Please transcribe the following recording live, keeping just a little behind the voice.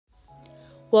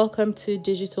Welcome to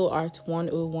Digital Art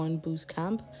 101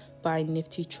 Bootcamp by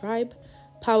Nifty Tribe,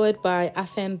 powered by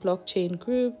Afen Blockchain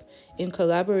Group in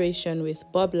collaboration with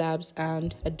Bob Labs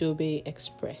and Adobe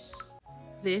Express.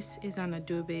 This is an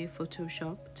Adobe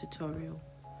Photoshop tutorial.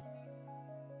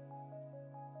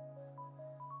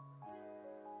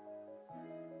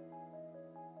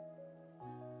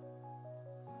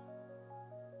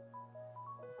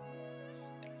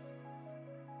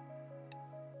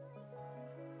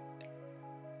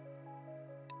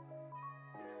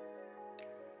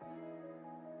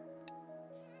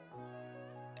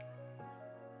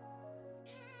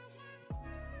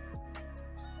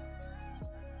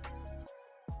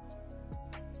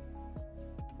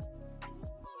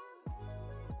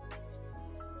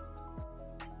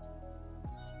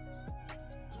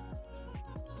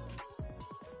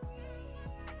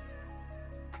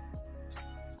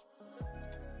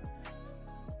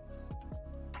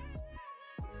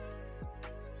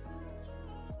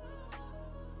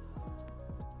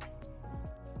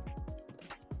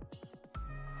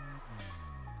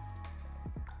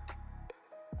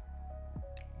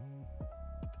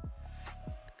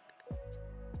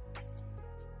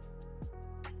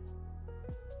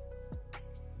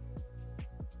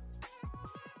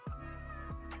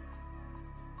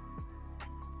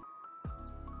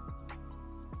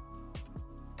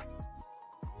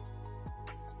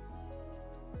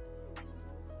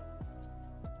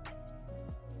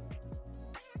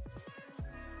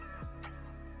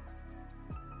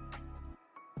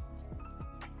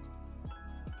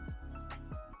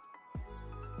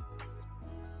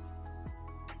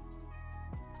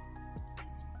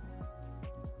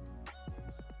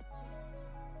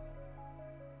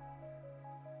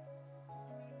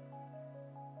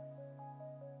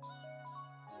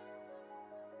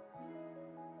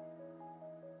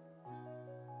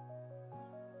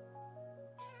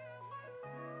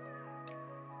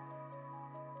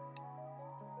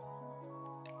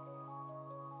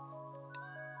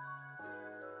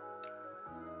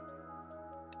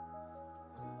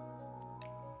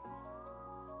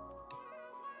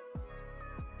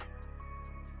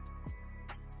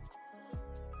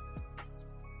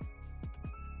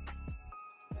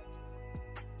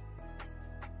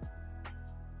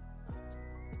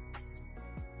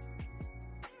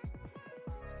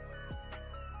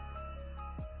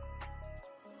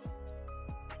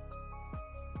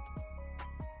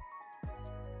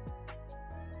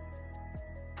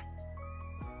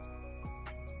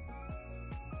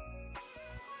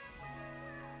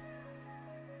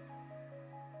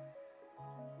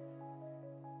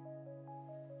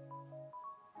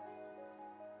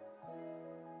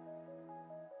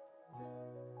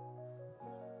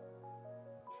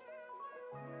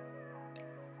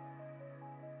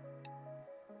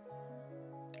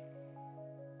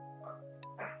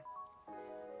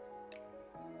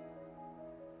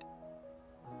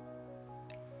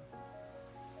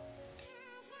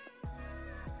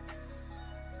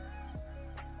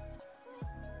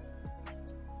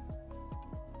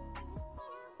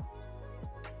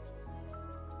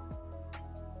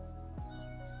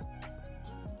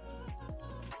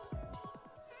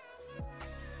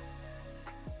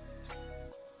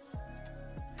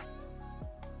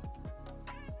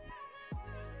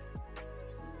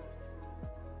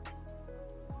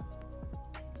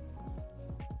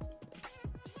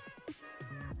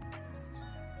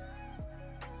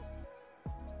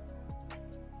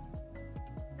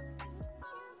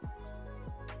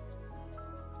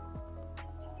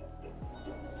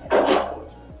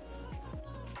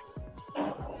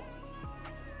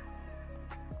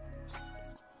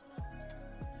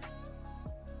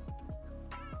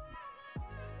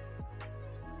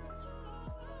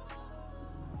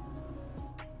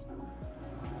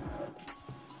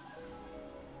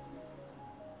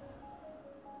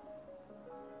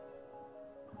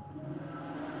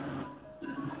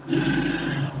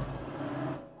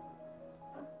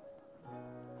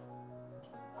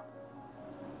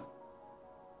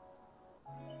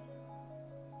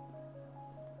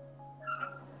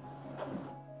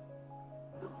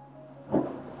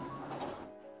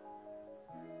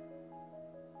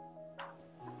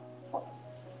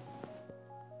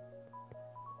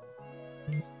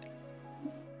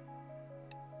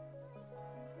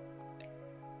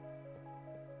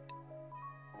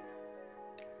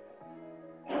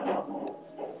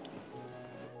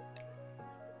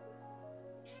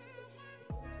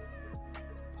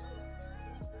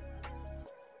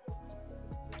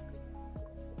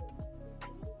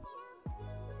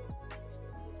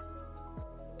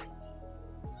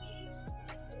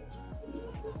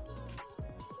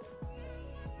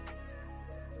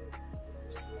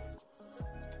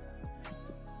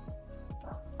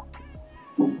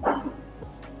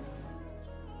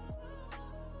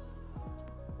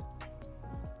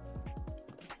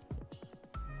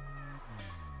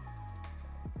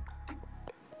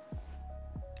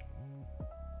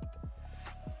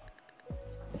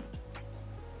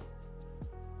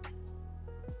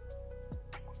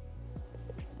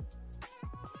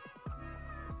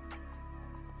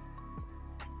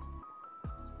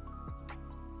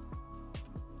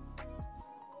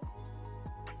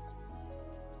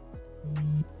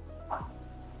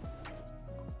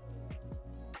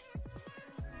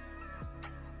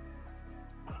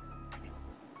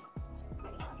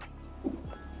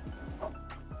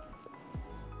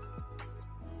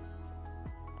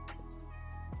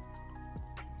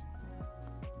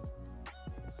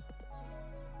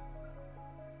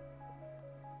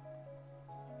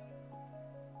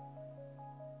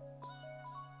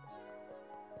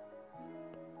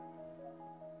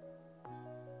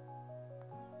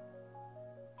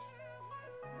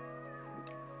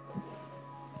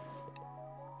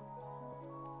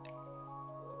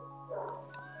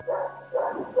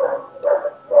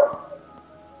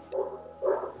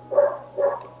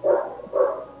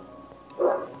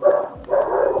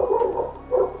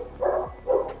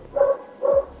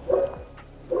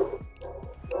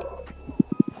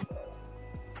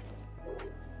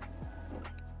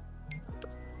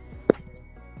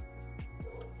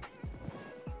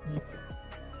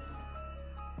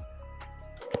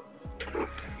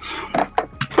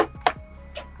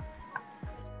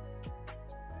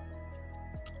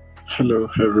 Hello,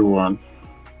 everyone.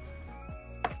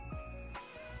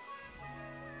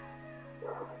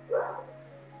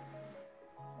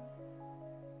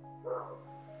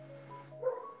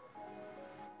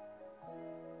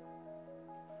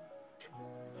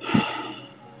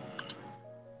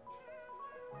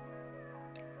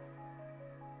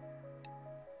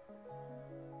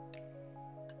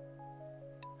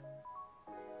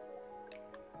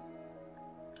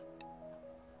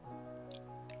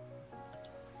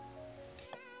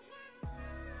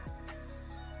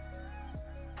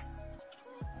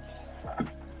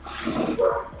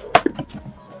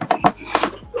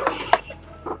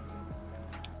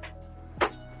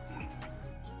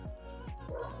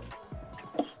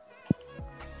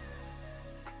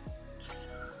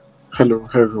 Hello,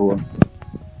 everyone.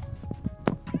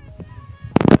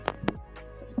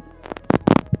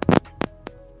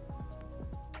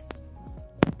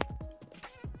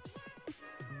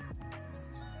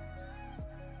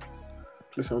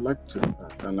 Please, I would like to,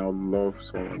 and I would love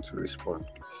someone to respond,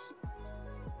 please.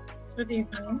 Good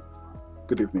evening.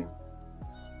 Good evening.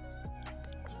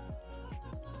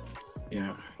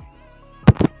 Yeah.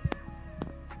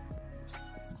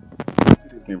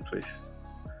 Good evening, please.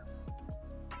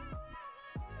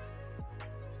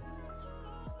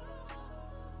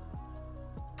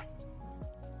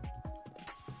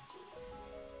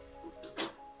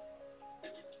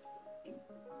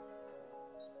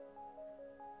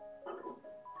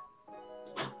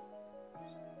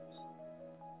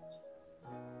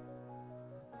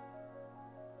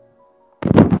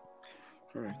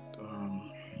 All right.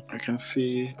 I can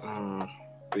see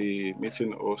the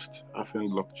meeting host, Afen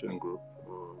Blockchain Group,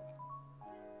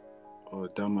 or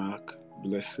Damak,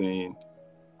 Blessing,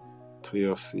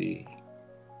 Toyosi,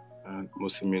 and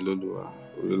Mosimilolua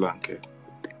Ulanke.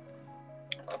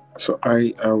 So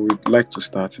I would like to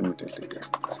start immediately.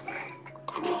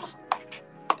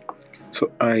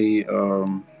 So I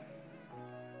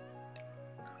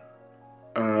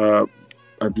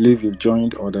believe you've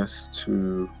joined others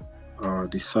to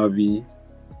the survey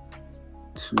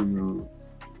to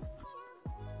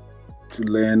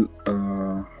learn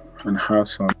and have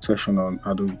some session on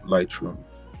Adobe Lightroom.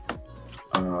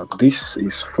 This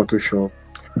is Photoshop.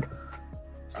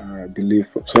 I believe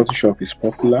Photoshop is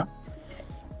popular,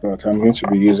 but I'm going to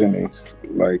be using it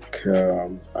like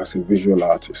as a visual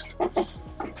artist.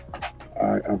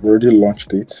 I've already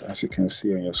launched it, as you can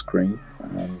see on your screen,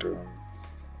 and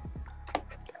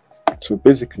so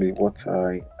basically what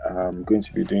I am going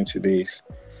to be doing today is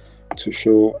to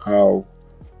show how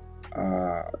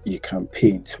you can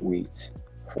paint with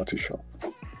Photoshop.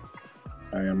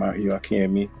 I am Ayo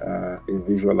Akinyemi, a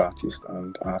visual artist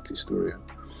and art historian.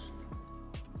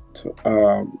 So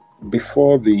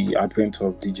before the advent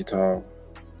of digital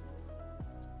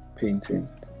painting,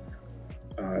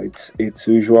 it's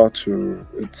usual to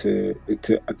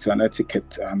it's an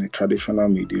etiquette, and a traditional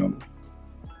medium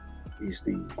is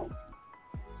the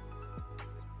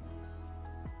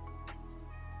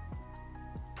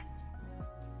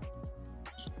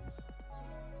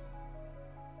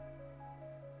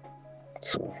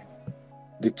so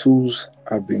the tools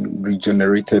have been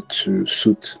regenerated to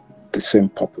suit the same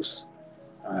purpose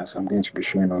as I'm going to be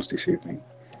showing us this evening.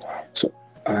 So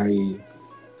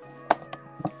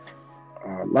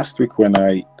last week when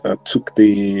I took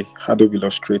the Adobe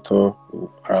Illustrator,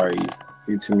 I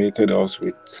intimated us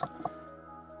with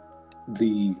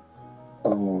the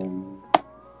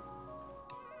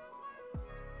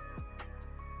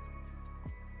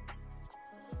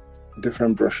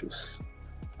different brushes,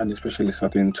 and especially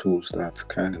certain tools that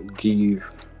can give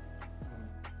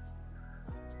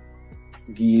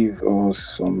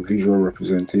us some visual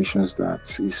representations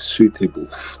that is suitable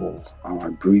for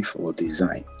our brief or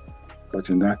design. But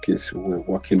in that case, we're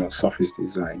working on surface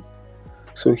design.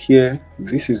 So here,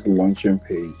 this is the launching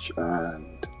page,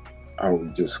 and I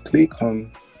will just click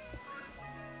on.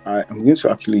 I'm going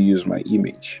to actually use my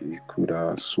image. You could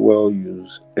as well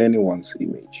use anyone's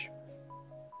image.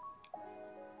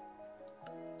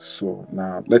 So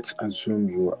now let's assume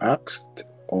you were asked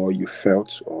or you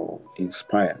felt or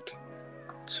inspired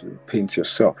to paint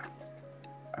yourself,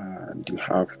 and you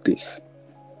have this.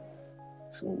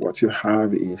 So what you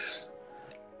have is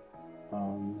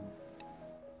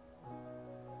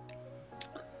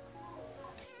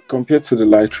compared to the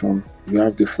Lightroom, you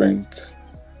have different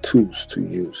tools to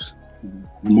use.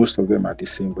 Most of them are the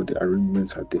same, but the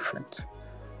arrangements are different.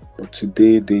 But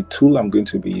today, the tool I'm going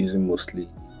to be using mostly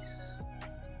is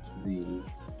the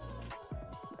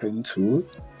pen tool,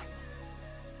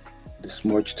 the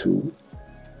smudge tool,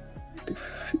 the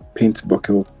paint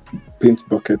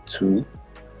bucket tool,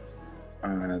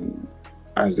 and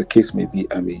as the case may be,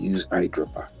 I may use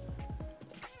eyedropper.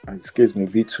 As the case may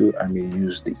be too, I may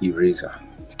use the eraser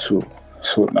tool.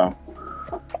 So now,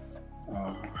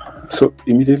 so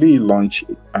immediately you launch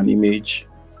an image.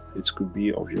 It could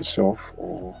be of yourself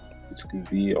or it could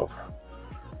be of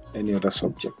any other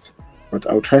subject. But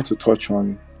I'll try to touch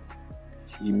on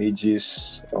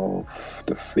images of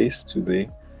the face today,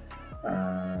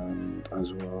 and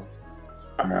as well,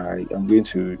 I am going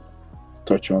to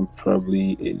touch on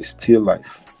probably a still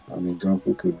life. An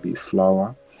example could be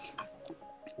flower,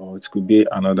 or it could be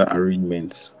another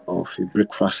arrangement of a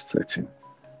breakfast setting.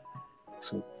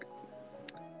 So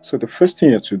the first thing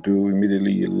you have to do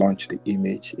immediately you launch the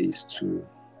image is to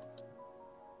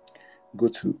go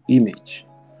to image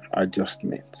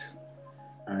adjustments,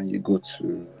 and you go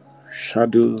to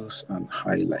shadows and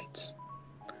highlights.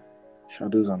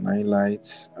 Shadows and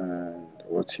highlights, and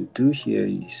what you do here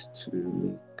is to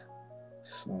make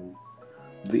some.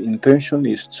 The intention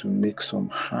is to make some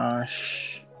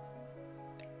harsh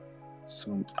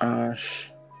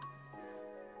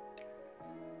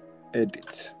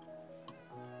edits.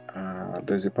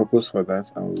 There's a purpose for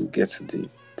that, and we'll get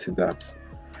to that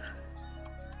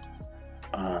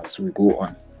as we go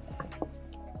on.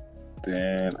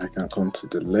 Then I can come to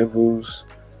the levels.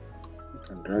 You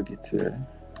can drag it here.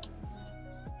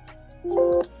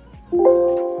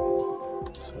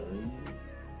 Sorry.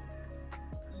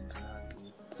 Drag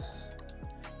it.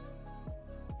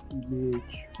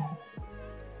 Image.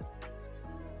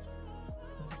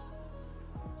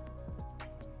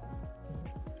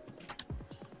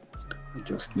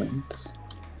 Adjustments.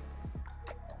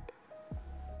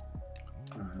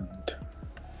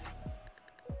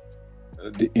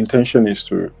 And the intention is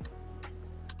to,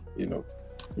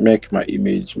 make my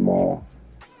image more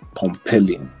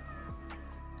compelling.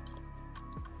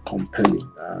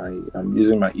 I am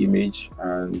using my image,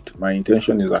 and my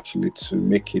intention is actually to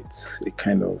make it a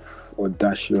kind of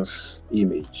audacious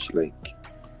image. Like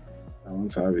I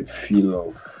want to have a feel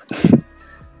of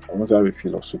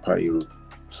superhero,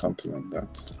 something like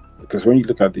that. Because when you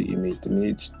look at the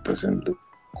image doesn't look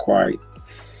quite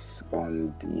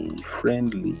on the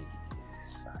friendly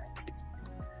side.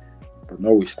 But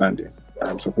notwithstanding,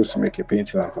 I'm supposed to make a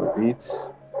painting out of it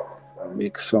and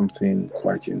make something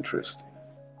quite interesting.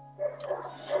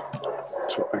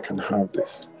 So I can have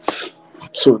this.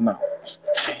 So now,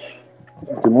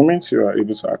 the moment you are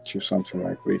able to achieve something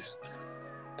like this,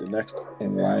 the next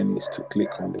in line is to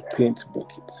click on the paint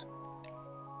bucket.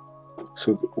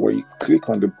 So when you click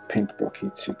on the paint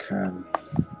bucket, you can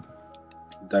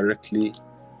directly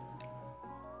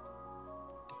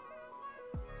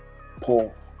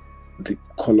pour the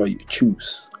color you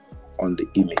choose on the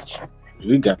image.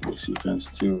 Regardless, you can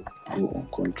still go on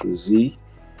Ctrl Z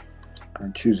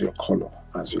and choose your color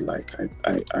as you like.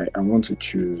 I want to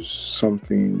choose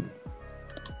something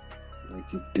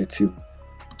like a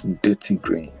dirty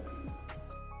green.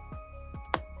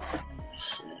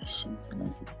 So something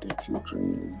like a dirty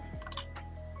green.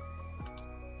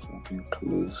 Something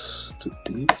close to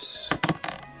this.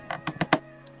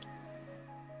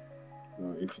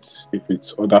 If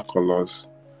it's other colors,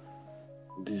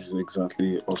 this is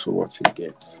exactly also what you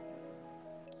get.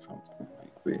 something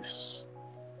like this.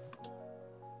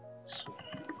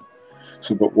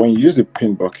 So, but when you use a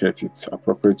pin bucket, it's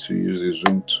appropriate to use a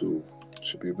zoom tool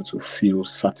to be able to fill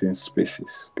certain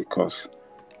spaces, because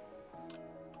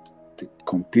the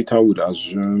computer will not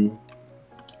assume,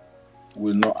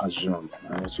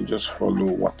 and it will just follow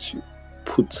what you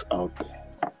put out there.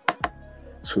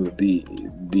 So the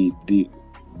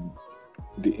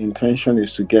intention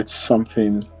is to get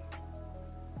something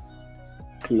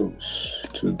close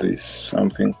to this,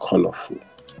 something colorful.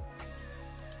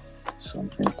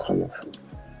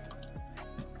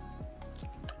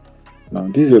 Now,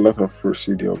 this is a lot of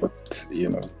procedure, but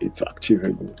it's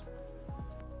achievable.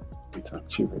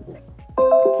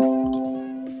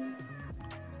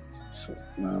 So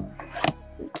now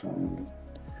we can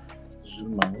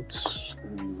zoom out,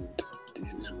 and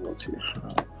this is what you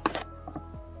have.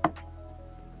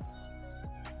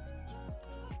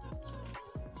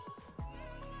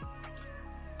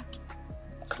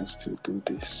 You can still do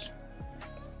this.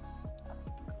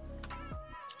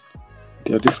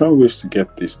 There are different ways to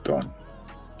get this done,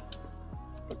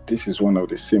 but this is one of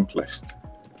the simplest.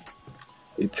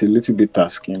 It's a little bit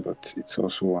tasking, but it's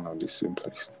also one of the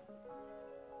simplest.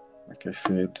 Like I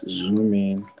said, zoom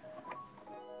in,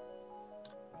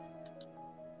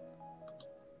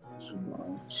 zoom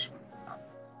out.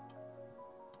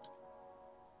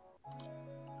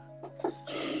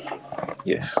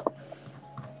 Yes.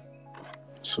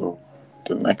 So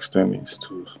the next thing is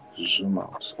to zoom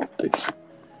out of this.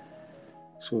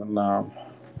 So now,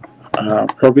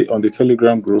 probably on the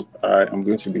Telegram group, I am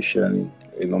going to be sharing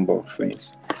a number of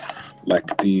things,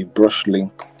 like the brush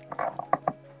link.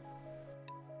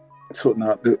 So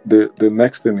now the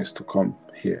next thing is to come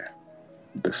here,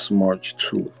 the smudge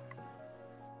tool.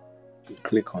 You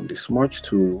click on the smudge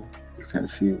tool. You can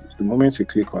see the moment you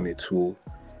click on a tool,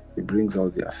 it brings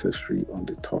out the accessory on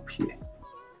the top here.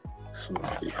 So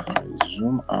if I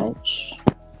zoom out,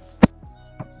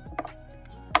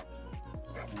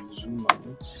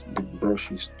 the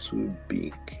brush is too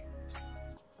big,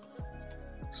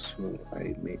 so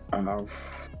I may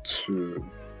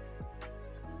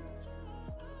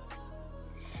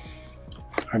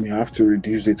have to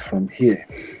reduce it from here.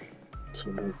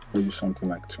 So we'll use something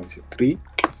like 23.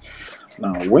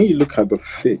 Now, when you look at the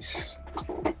face,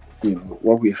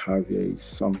 what we have here is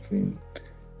something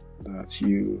that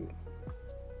you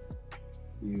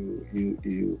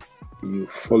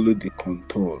follow the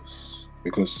contours,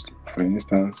 because, for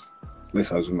instance,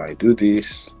 let's assume I do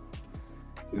this,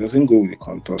 it doesn't go with the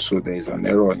contour, so there is an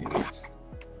error in it.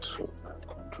 So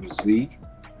Ctrl Z,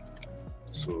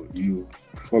 so you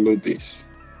follow this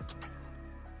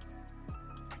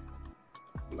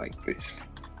like this.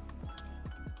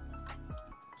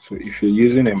 So if you're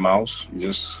using a mouse, you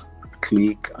just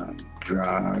click and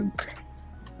drag.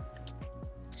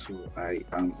 So I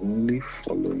am only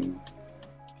following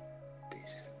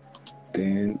this.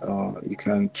 Then you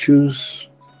can choose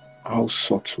how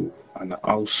subtle and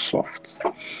how soft.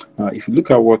 Now, if you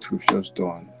look at what we've just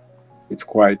done, it's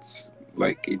quite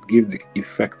like it gives the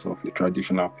effect of a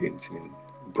traditional painting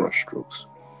brush strokes.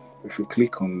 If you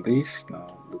click on this,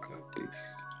 now look at this.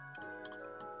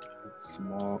 It's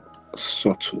more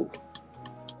subtle.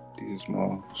 This is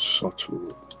more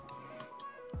subtle.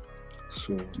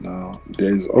 So now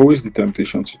there's always the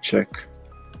temptation to check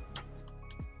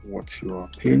what you are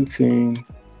painting.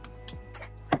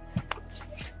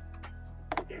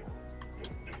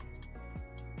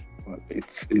 But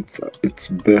it's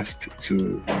best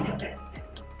to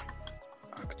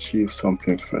achieve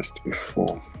something first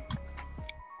before.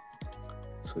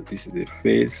 So this is the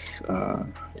face.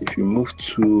 If you move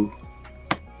to,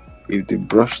 if the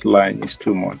brush line is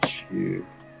too much, you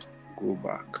go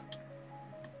back.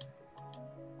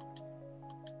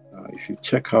 If you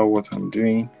check out what I'm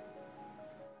doing,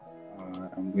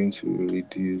 I'm going to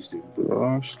reduce the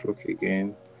brush stroke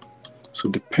again. So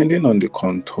depending on the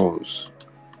contours,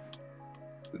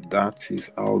 that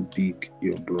is how big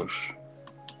your brush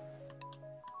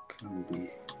can be.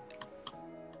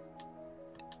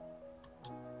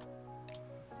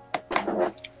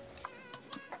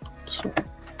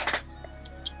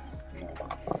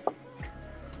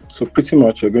 So pretty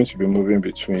much you're going to be moving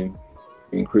between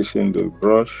increasing the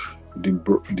brush,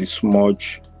 the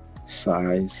smudge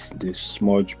size. The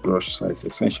smudge brush size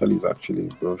essentially is actually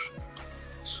a brush.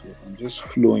 So I'm just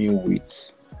flowing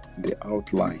with the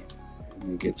outline.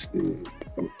 And I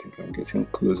think I'm getting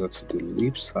closer to the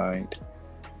lip side.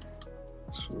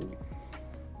 So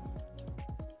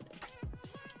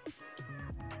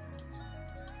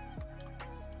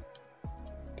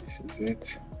this is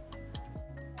it.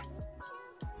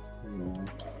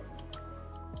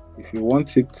 if you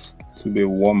want it to be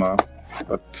warmer,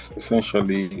 but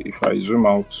essentially if I zoom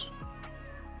out,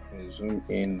 I zoom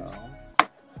in now,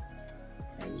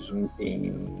 I zoom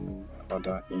in,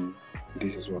 further in,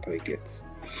 this is what I get.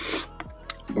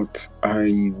 But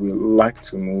I will like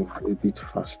to move a bit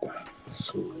faster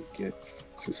so we get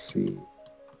to see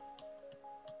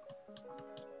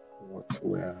what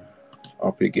we're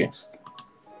up against.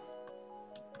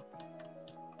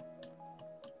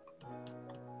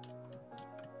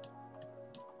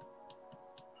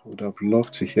 I would have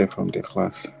loved to hear from the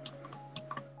class.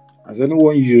 Has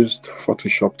anyone used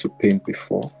Photoshop to paint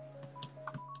before?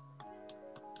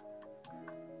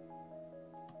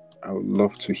 I would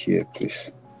love to hear,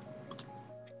 please.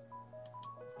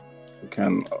 You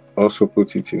can also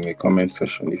put it in the comment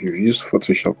section. If you've used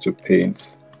Photoshop to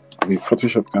paint,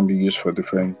 Photoshop can be used for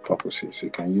different purposes. You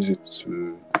can use it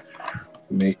to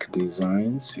make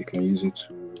designs, you can use it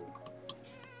to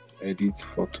edit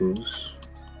photos,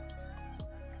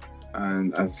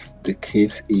 and as the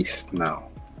case is now.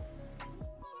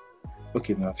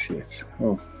 Okay, not yet.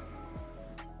 Oh.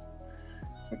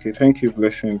 Okay, thank you,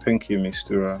 Blessing. Thank you,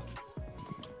 Mistura.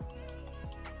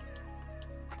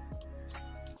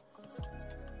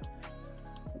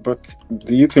 But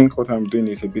do you think what I'm doing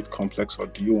is a bit complex, or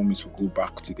do you want me to go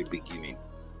back to the beginning?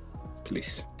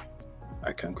 Please.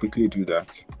 I can quickly do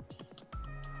that.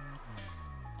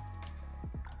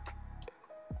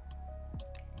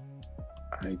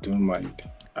 I don't mind.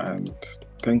 And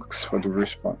thanks for the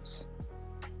response.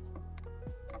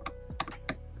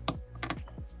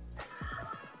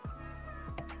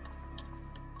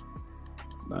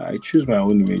 I choose my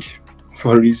own image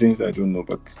for reasons I don't know,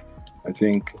 but I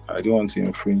think I don't want to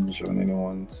infringe on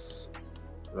anyone's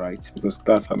rights, because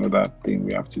that's another thing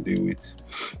we have to deal with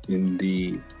in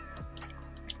the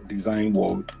design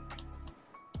world.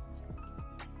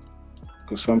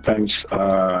 Because sometimes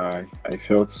I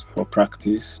felt for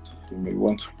practice, you may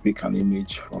want to pick an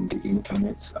image from the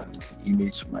internet and the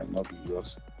image might not be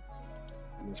yours.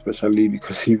 And especially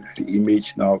because if the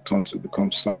image now turns to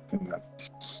become something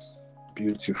that's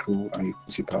beautiful and you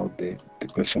put it out there, the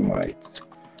person might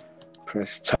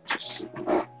press charges.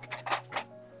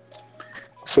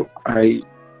 So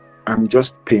I'm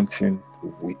just painting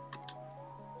with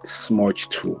smudge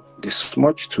tool. The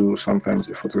smudge tool, sometimes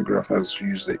the photographers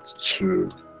use it to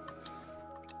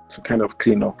kind of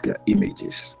clean up their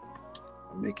images,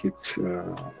 make it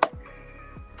to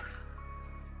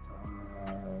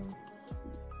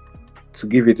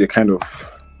give it a kind of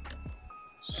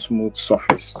smooth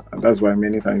surface. And that's why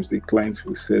many times the clients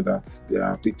will say that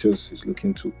their pictures is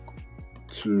looking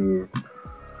too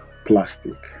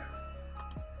plastic.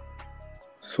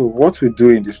 So what we do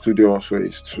in the studio also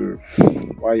is to,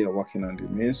 while you're working on the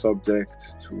main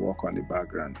subject, to work on the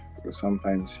background, because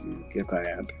sometimes you get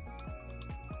tired.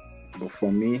 But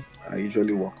for me, I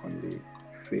usually work on the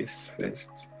face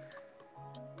first,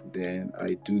 then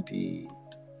I do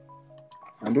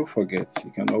and don't forget,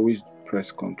 you can always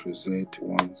press Ctrl Z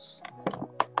once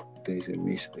there is a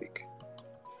mistake.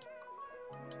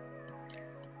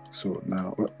 So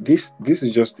now this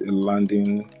is just a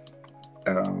landing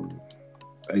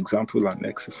example and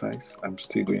exercise. I'm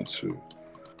still going to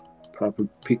probably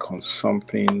pick on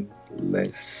something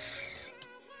less,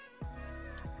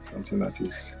 something that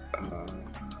is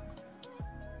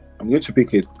I'm going to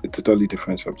pick a totally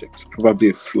different subject. Probably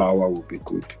a flower would be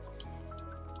good.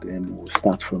 Then we'll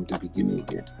start from the beginning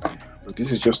again. But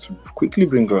this is just to quickly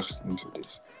bring us into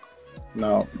this.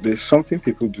 Now, there's something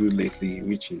people do lately,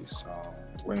 which is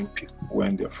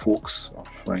when their folks or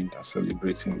friends are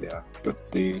celebrating their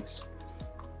birthdays,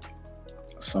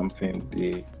 something,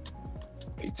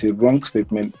 it's a wrong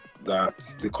statement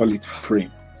that they call it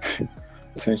frame.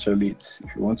 Essentially, it's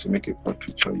if you want to make a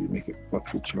portraiture, you make a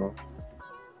portraiture,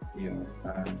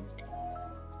 and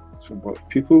so, but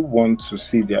people want to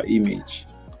see their image.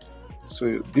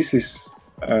 So this is,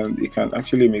 you can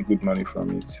actually make good money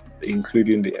from it,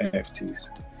 including the NFTs.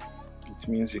 It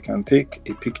means you can take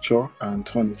a picture and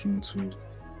turn it into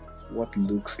what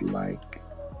looks like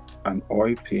an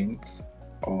oil paint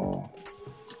or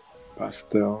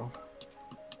pastel.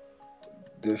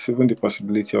 There's even the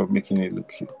possibility of making it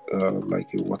look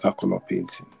like a watercolor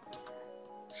painting.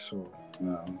 So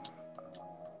now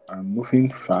I'm moving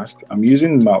fast. I'm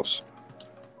using mouse.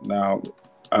 Now,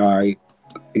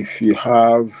 if you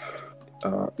have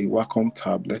a Wacom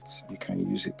tablet, you can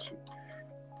use it too.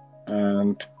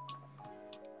 And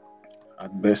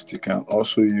at best, you can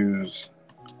also use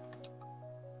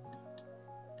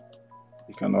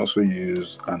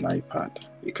an iPad.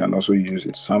 You can also use a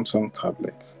Samsung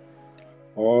tablet.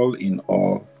 All in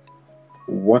all,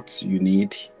 what you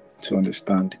need to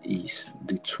understand is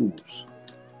the tools.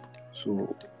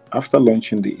 So after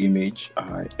launching the image,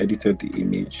 I edited the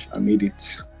image. I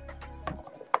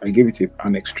gave it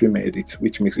an extreme edit,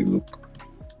 which makes it look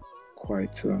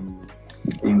quite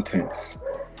intense.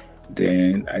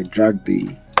 Then I dragged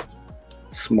the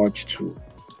smudge tool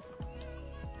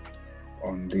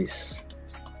on this,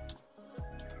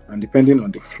 and depending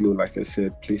on the flow, like I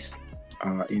said, please,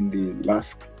 in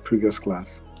the previous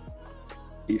class,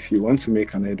 if you want to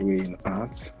make an headway in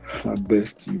art, at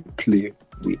best you play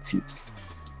with it.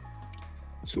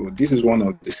 So this is one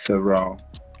of the several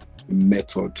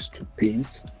methods to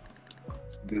paint.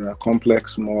 There are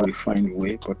complex, more refined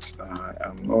way, but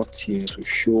I'm not here to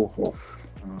show off.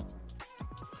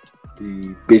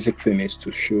 The basic thing is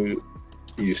to show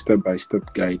you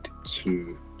step-by-step guide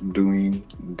to doing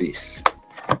this.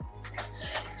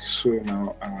 So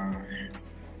now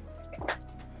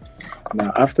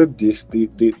after this, the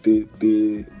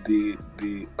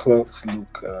cloths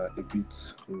look a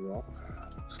bit rough,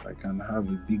 so I can have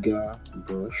a bigger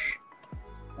brush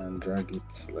and drag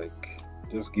it, like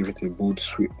just give it a bold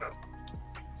sweep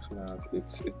so that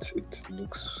it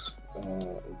looks a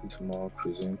bit more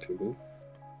presentable.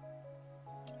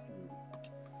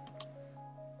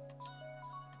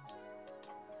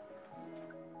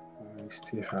 I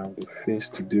still have the face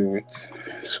to deal with,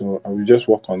 so I will just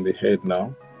work on the head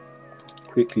now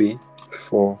quickly.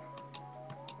 So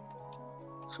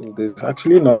there's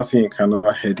actually nothing you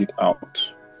cannot head it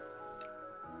out.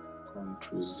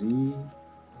 Ctrl Z.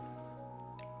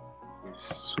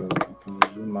 Yes, so I can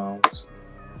zoom out.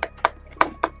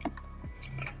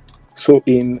 So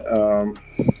in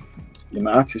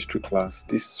art history class,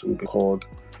 this will be called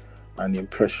an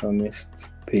impressionist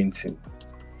painting.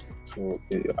 So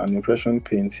an impression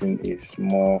painting is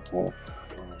more of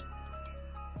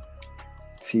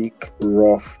thick,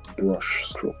 rough brush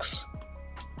strokes.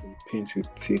 You paint with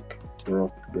thick,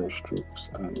 rough brush strokes,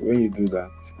 and when you do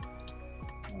that,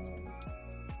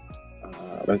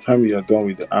 by the time you are done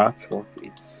with the artwork,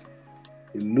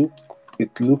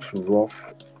 it looks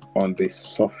rough on the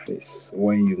surface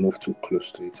when you move too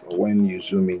close to it or when you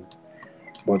zoom in.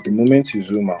 But the moment you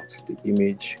zoom out, the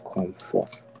image comes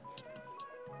forth.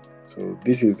 So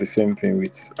this is the same thing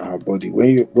with our body.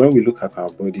 When we look at our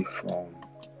body from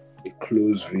a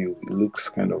close view, it looks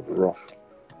kind of rough.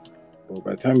 But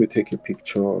by the time you take a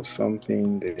picture or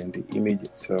something, then the image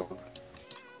itself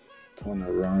turn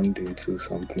around into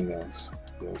something else.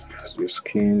 Your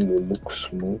skin will look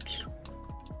smooth.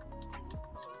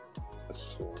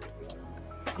 So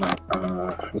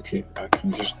now, okay, I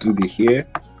can just do the hair.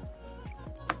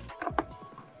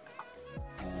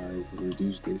 I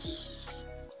reduce this.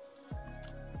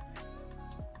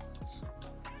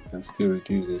 I can still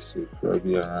reduce this to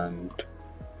probably around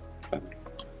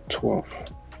 12.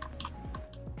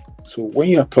 So when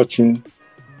you are touching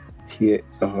here,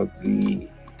 the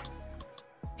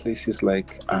places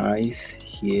like eyes,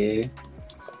 here,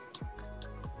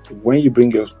 when you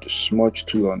bring your smudge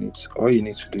tool on it, all you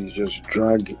need to do is just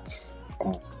drag it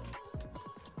on.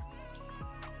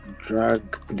 Drag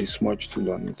the smudge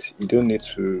tool on it. You don't need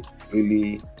to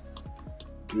really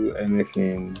do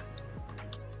anything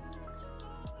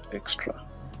extra.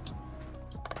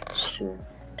 So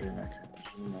then I can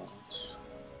zoom out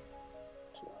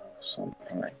to have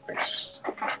something like this.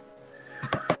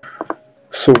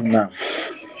 So now,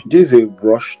 this is a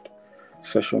rushed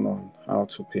session on how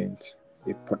to paint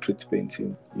a portrait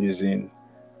painting using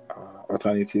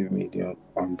alternative medium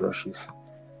on brushes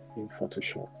in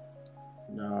Photoshop.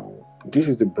 Now, this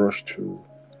is the brush tool,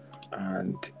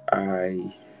 and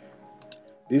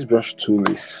this brush tool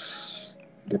is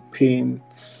the paint.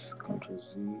 Ctrl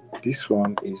Z. This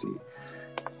one is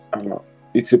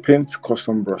it's a paint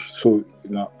custom brush. So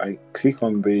now I click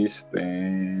on this,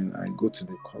 then I go to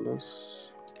the colors.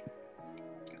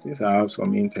 Since I have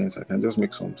some intents, I can just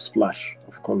make some splash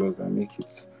of colors and make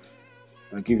it.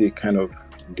 I give it a kind of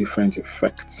different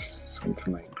effects,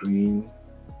 something like green.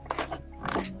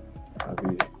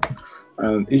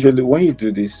 And usually when you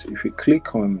do this, if you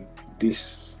click on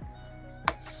this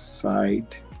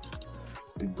side,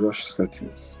 the brush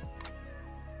settings.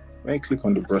 When you click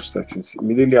on the brush settings,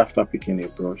 immediately after picking a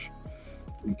brush,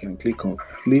 you can click on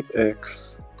flip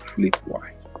X, flip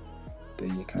Y.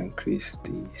 Then you can increase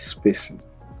the spacing.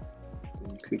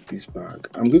 Then you click this bag.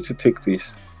 I'm going to take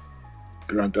this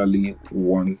gradually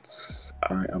once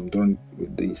I am done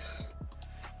with this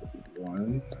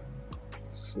one,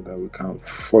 so that we can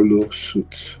follow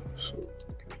suit. So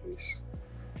look at this.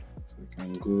 So we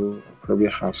can go, I'll probably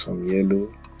have some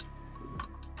yellow.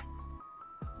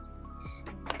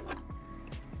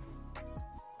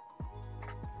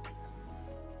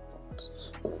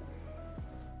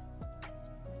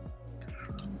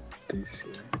 this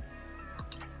here,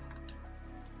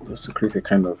 just to create a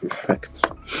kind of effect.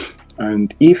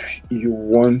 And if you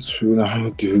want to now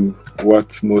do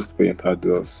what most painter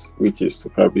does, which is to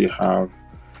probably have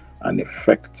an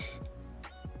effect,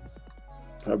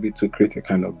 probably to create a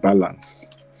kind of balance.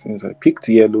 Since I picked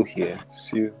yellow here,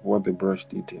 see what the brush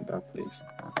did in that place.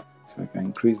 So I can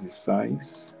increase the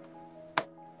size,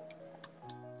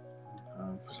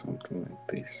 have something like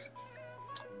this.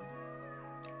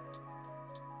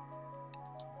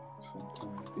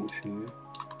 Something like this here.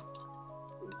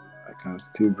 I can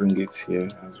still bring it here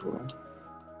as well.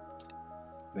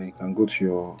 Then you can go to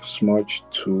your smudge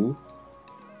tool,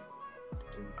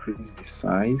 increase the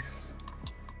size,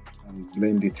 and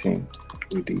blend it in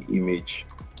with the image.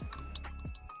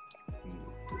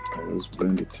 I just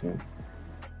blend it in.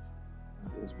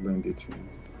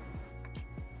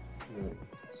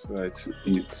 So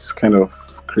it's kind of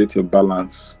create a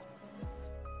balance.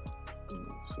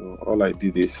 So all I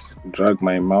did is drag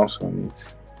my mouse on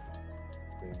it.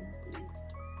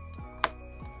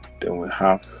 Then we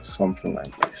have something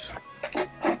like this.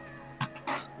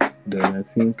 Then I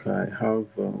think I have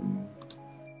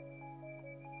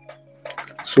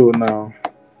so now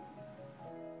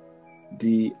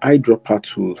the eyedropper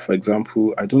tool, for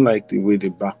example, I don't like the way the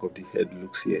back of the head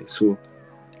looks here, so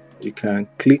you can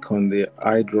click on the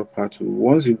eyedropper tool.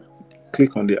 Once you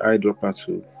click on the eyedropper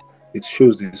tool, it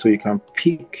shows it, so you can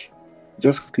pick,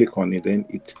 just click on it, then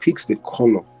it picks the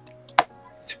color.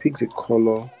 It picks the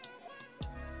color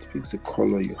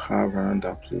you have around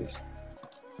that place.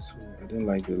 So I don't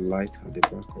like the light at the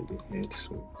back of the head,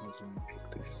 so I'm going to pick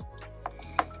this.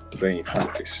 Then you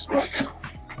have this.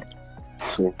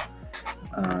 So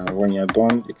when you're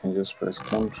done, you can just press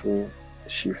Ctrl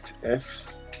Shift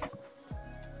S,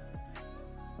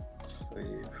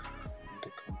 save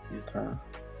the computer.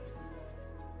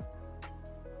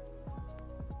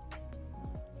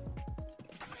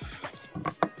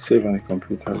 Save on the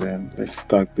computer, then let's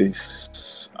start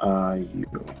this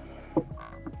Ayo.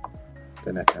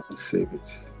 Then I can save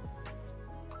it.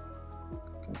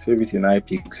 I can save it in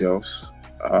iPixels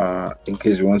in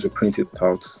case you want to print it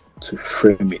out to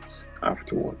frame it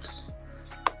afterwards.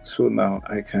 So now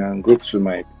I can go to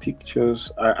my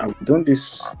pictures. I've done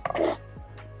this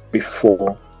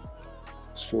before,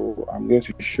 so I'm going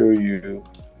to show you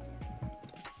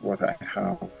what I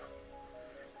have.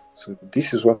 So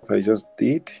this is what I just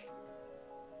did.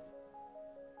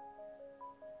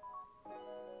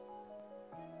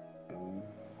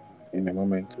 In a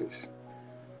moment, please.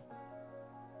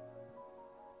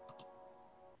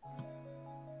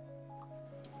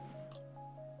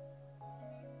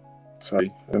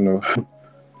 Sorry, I don't know.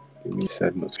 The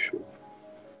said not sure.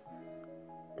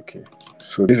 Okay,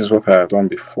 so this is what I have done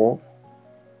before.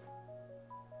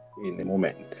 In a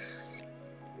moment,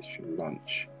 it should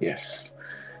launch. Yes.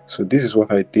 So this is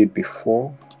what I did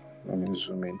before. Let me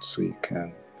zoom in so you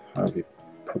can have a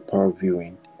proper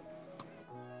viewing.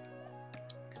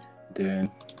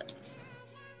 Then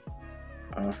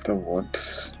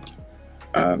afterwards,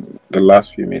 the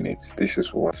last few minutes, this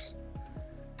is what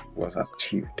was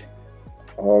achieved,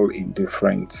 all in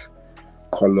different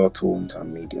color tones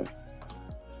and medium.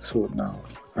 So now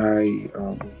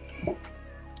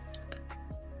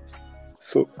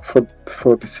so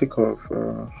for the sake of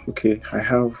okay, I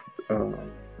have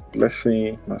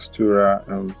Blessing, Mastura,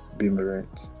 and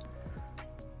Bimeret.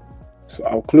 So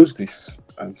I'll close this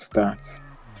and start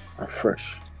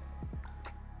afresh.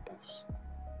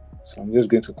 So I'm just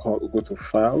going to go to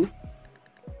File,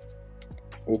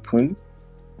 Open.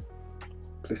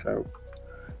 Please,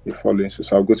 the following.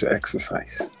 So I'll go to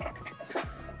Exercise.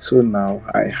 So now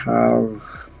I have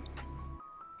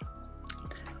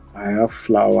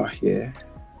flower here.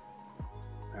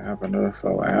 I have another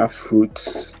flower. I have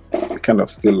fruits. Kind of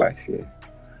still life here.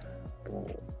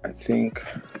 But I think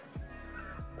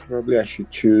probably I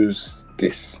should choose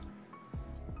this.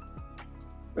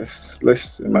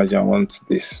 Let's imagine I want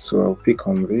this. So I'll pick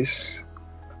on this,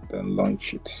 then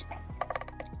launch it.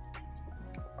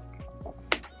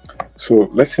 So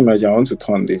let's imagine I want to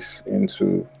turn this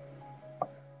into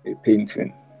a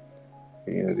painting.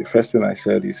 You know, the first thing I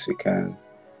said is you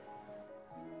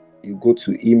go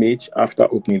to image. After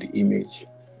opening the image,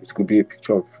 it could be a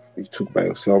picture you took by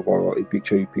yourself or a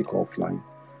picture you pick offline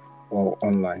or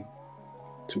online.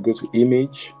 To go to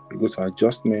image, you go to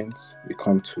adjustments, you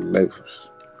come to levels.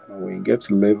 And when you get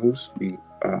to levels, you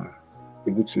are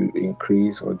able to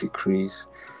increase or decrease.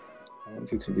 I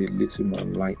want it to be a little more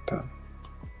lighter.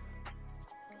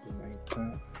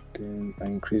 Then I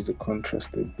increase the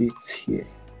contrast a bit here.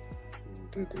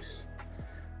 Do this.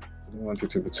 I don't want it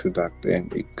to be too dark. Then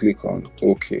you click on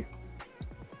OK.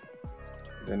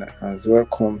 Then I can as well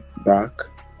come back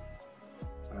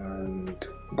and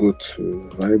go to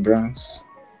vibrance.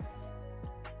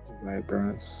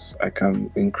 I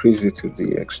can increase it to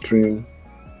the extreme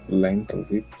length of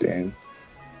it, then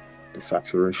the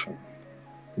saturation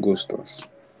goes to us.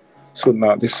 So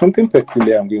now there's something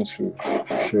peculiar I'm going to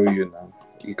show you now.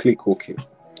 You click OK.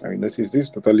 And you notice this is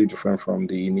totally different from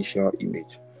the initial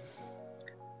image.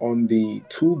 On the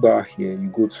toolbar here, you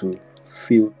go to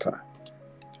filter.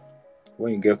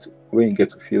 When you get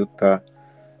to filter,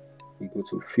 you go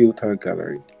to filter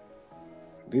gallery.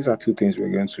 These are two things we're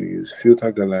going to use: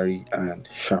 filter gallery and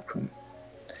sharpen.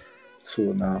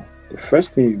 So now the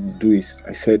first thing you do is,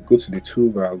 I said, go to the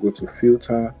toolbar, go to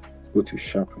filter, go to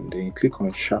sharpen. Then you click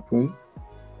on sharpen.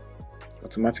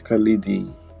 Automatically the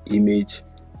image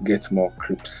gets more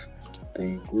crisp.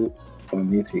 Then you go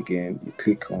on it again, you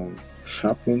click on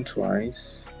sharpen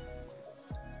twice.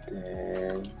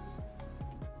 Then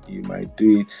you might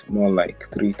do it more like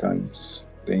 3 times.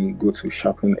 Then you go to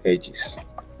sharpen edges.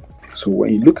 So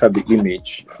when you look at the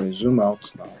image, if I zoom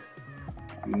out now,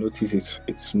 you notice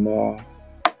it's more,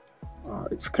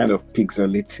 it's kind of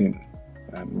pixelating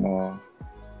and more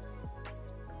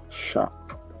sharp.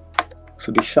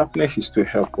 So the sharpness is to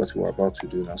help what we're about to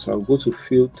do now. So I'll go to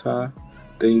filter,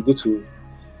 then you go to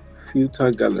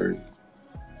filter gallery.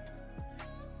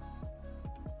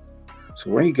 So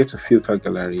when you get to filter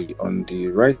gallery, on the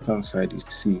right hand side you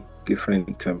see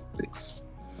different templates.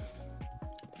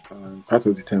 Part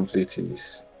of the template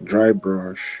is dry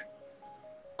brush,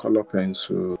 color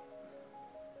pencil.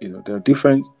 There are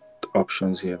different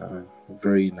options here that are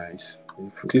very nice.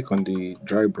 If you click on the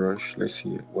dry brush, let's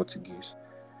see what it gives.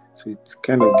 So it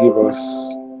kind of gives us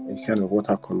a kind of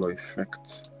watercolor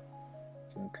effect.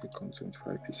 You can click on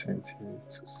 25% here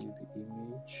to see the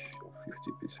image, or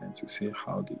 50% to see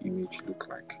how the image look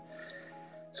like.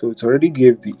 So it already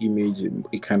gave the image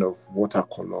a kind of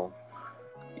watercolor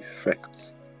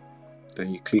effect.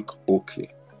 Then you click OK.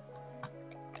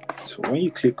 So when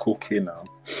you click OK now,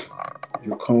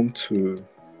 you come to,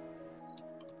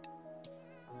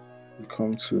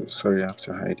 sorry, I have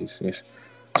to hide this. Yes.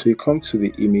 So you come to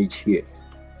the image here,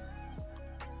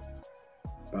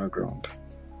 background.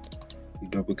 You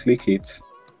double click it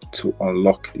to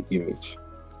unlock the image.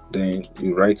 Then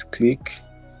you right click,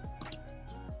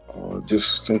 or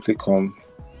just simply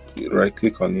you right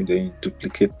click on it, then you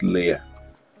duplicate layer.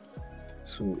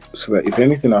 So that if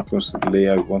anything happens to the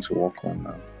layer you want to work on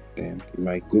now, then you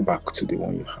might go back to the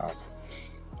one you have.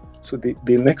 So the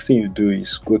next thing you do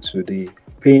is go to the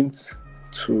paint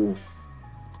tool.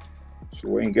 So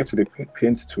when you get to the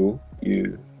paint tool,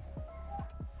 you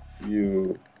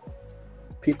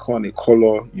pick on a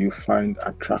color you find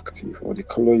attractive, or the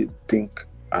color you think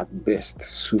at best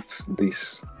suits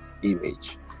this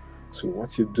image. So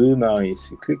what you do now is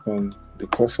you click on the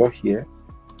cursor here,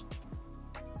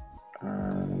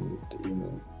 and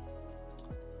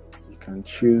you can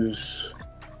choose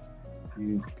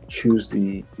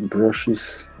the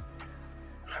brushes.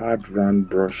 Hard round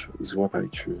brush is what I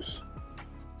choose.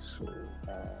 So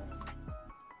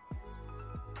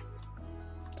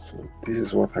this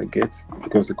is what I get,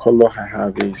 because the color I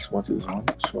have is what is on.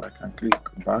 So I can click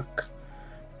back,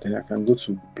 then I can go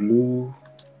to blue,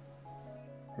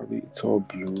 probably it's all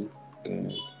blue.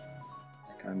 Then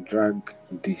I can drag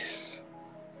this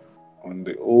on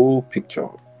the whole picture.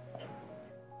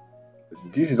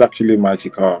 This is actually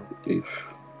magical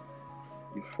if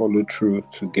you follow through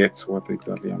to get what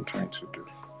exactly I'm trying to do.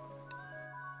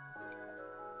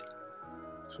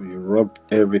 So you rub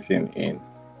everything in.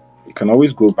 You can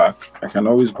always go back. I can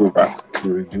always go back to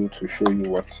review to show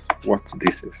you what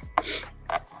this is.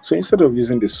 So instead of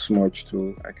using the smudge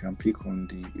tool, I can pick on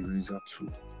the eraser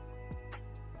tool.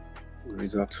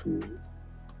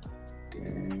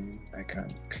 Then I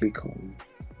can click on.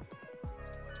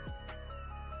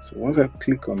 So once I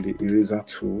click on the eraser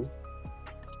tool,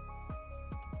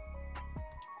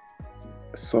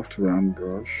 a soft round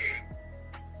brush,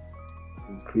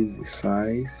 increase the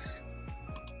size,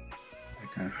 I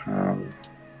can have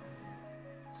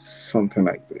something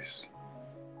like this.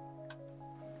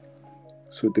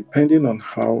 So depending on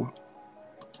how,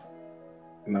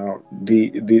 now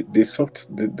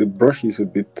the brush is a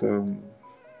bit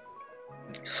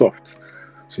soft,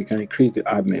 so you can increase the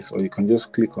hardness, or you can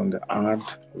just click on the add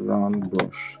round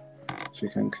brush. So you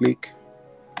can click,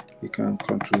 you can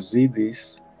Ctrl Z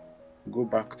this, go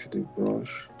back to the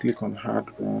brush, click on hard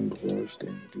round brush,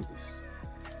 then you do this.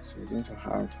 So you're going to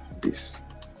have this.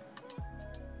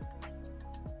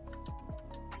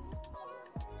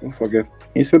 Don't forget,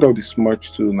 instead of the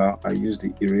smudge tool now, I use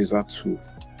the eraser tool.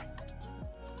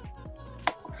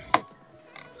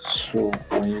 So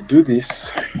when you do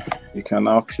this, you can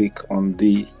now click on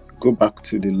go back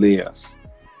to the layers.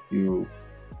 You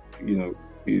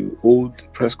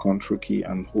press Ctrl key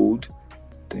and hold,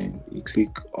 then you click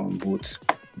on both,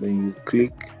 then you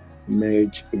click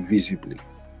merge visibly.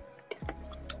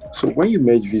 So when you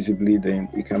merge visibly, then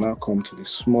you can now come to the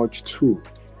smudge tool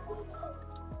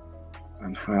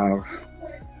and have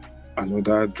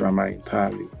another drama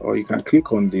entirely, or you can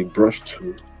click on the brush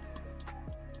tool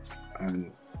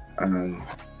and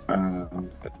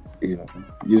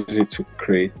use it to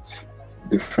create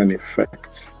different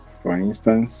effects. For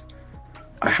instance,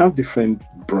 I have different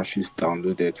brushes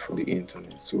downloaded for the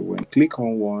internet. So when you click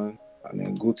on one and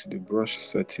then go to the brush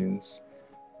settings,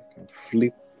 you can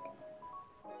flip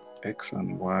X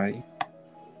and Y,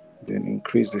 then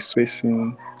increase the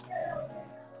spacing,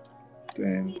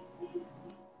 then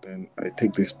I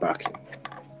take this back in.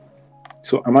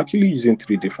 So I'm actually using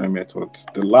 3 different methods.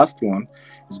 The last one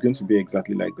is going to be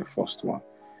exactly like the first one.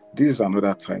 This is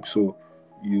another type, so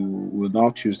you will now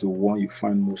choose the one you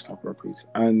find most appropriate.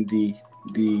 And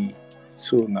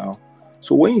so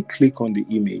when you click on the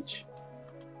image,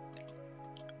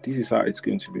 this is how it's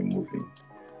going to be moving.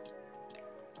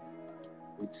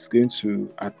 It's going to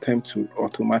attempt to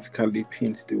automatically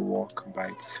paint the work by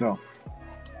itself.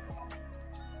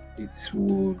 It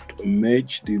would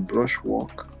merge the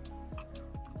brushwork.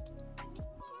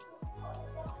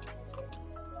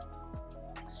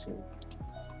 So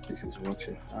this is what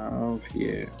you have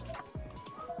here.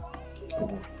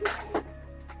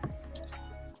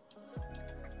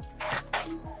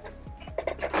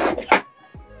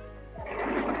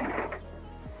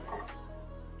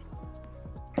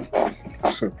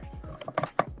 So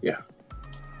yeah,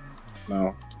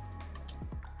 now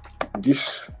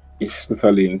this is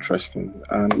totally interesting,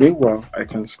 and meanwhile I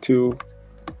can still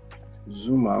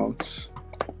zoom out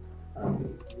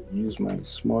and use my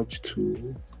smudge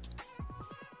tool,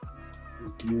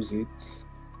 reduce it,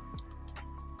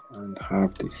 and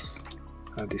have this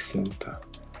at the center.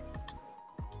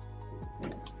 I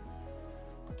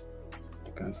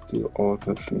can still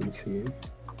alter things here.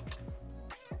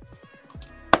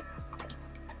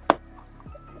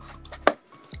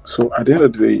 So at the end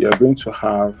of the day, you're going to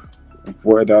have,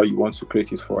 whether you want to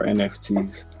create it for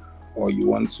NFTs or you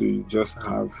want to just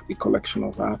have a collection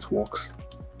of artworks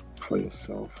for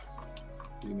yourself,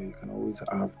 you can always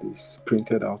have this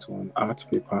printed out on art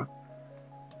paper,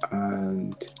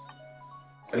 and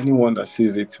anyone that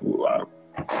sees it will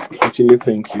actually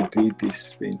think you did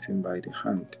this painting by the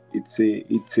hand.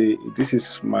 This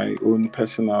is my own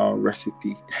personal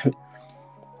recipe.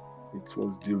 It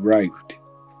was derived.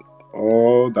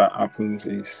 All that happens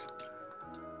is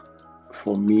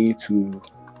for me to,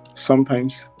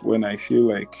 sometimes when I feel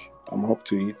like I'm up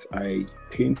to it, I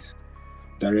paint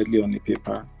directly on the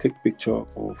paper, take picture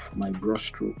of my brush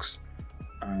strokes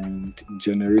and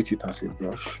generate it as a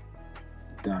brush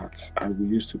that I will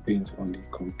use to paint on the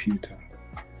computer.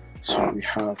 So we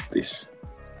have this.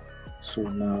 So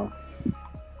now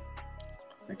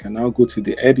I can now go to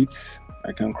the edits.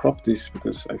 I can crop this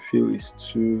because I feel it's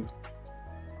too,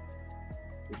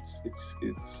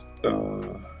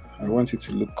 I want it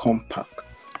to look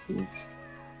compact. Yes,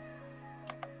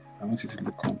 I want it to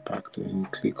look compact. And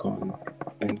click on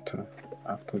enter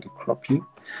after the cropping.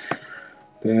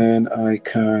 Then I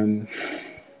can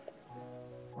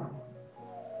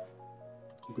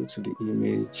go to the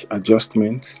image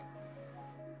adjustments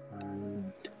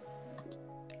and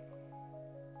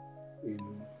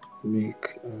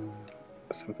make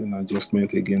a certain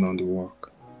adjustment again on the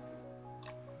work,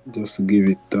 just to give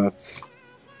it that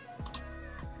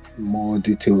more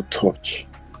detailed touch.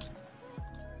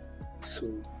 So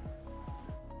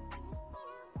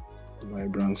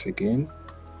vibrance again,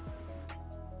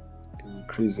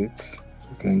 increase it.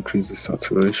 You can increase the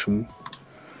saturation.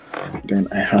 Then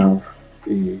I have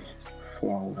a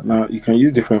flower. Now you can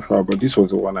use different flower, but this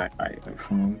was the one I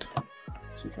found.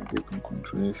 So you can click on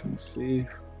Ctrl S and save.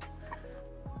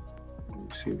 You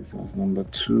save it as number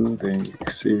 2, then you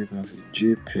save it as a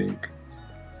JPEG,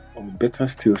 or better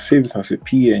still, save it as a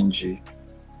PNG.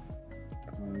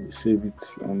 You save it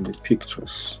on the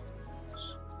pictures.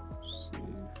 Save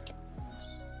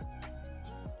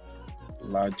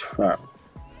large file.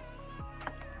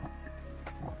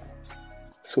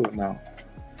 So now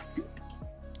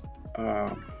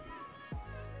I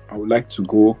would like to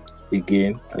go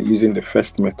again using the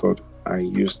first method I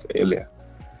used earlier.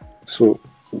 So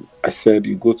I said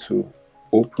you go to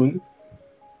open,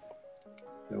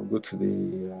 then go to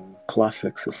the class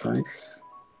exercise.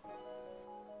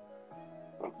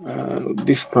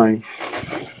 This time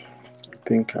I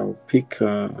think I'll pick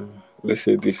let's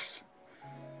say this.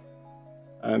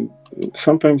 And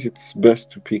sometimes it's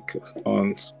best to pick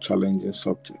on challenging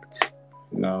subjects.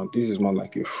 Now, this is more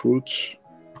like a fruit.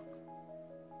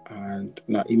 And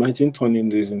now imagine turning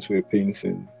this into a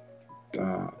painting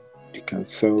that you can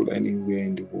sell anywhere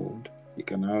in the world. You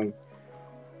can have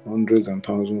hundreds and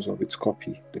thousands of its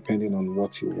copy, depending on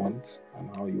what you want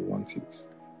and how you want it.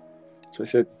 So I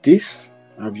said,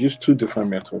 I've used two different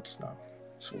methods now.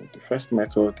 So the first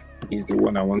method is the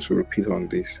one I want to repeat on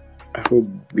this. I hope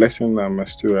blessing and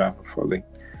mystery are falling.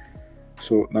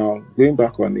 So now going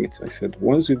back on it, I said,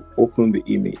 once you open the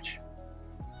image,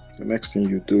 the next thing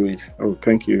you do is, oh,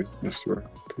 thank you, Mr.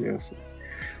 Yes.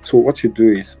 So what you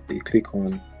do is you click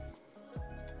on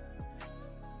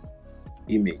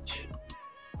image.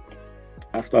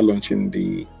 After launching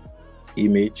the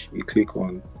image, you click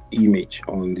on image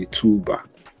on the toolbar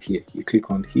here. You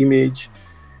click on image,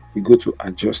 you go to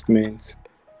adjustments,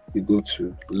 you go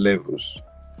to levels.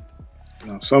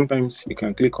 Now sometimes you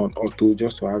can click on auto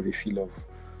just to have a feel of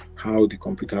how the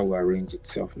computer will arrange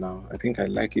itself. Now I think I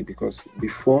like it because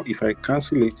before, if I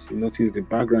cancel it, you notice the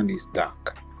background is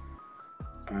dark,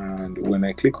 and when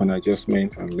I click on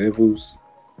adjustments and levels,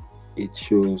 it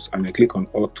shows, and I click on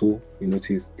auto, you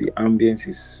notice the ambience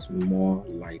is more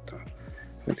lighter.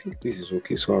 I think this is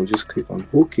okay, so I'll just click on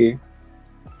OK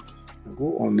and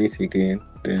go on it again.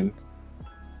 Then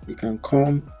you can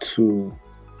come to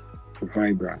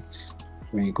vibrance.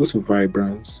 When you go to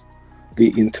vibrance,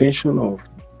 the intention of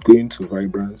going to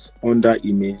vibrance under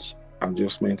image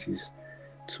adjustment is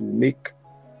to make,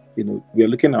 we are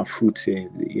looking at fruit here,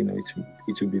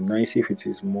 it would be nice if it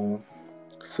is more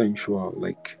sensual,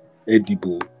 like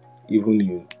edible,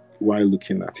 even while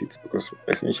looking at it, because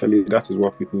essentially that is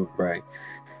what people buy.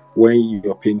 When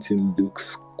your painting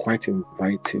looks quite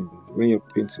inviting, when your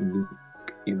painting looks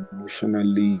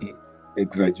emotionally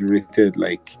exaggerated,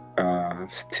 like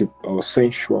steep or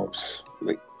sensual,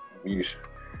 like you.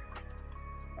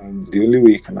 And the only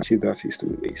way you can achieve that is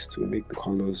to make the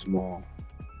colors more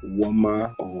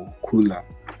warmer or cooler.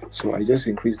 So I just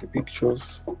increase the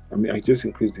pictures. I just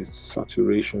increase the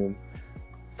saturation,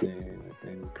 then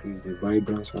increase the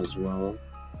vibrance as well.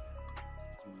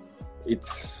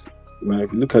 It's now,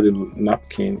 if you look at the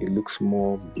napkin, it looks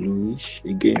more bluish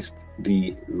against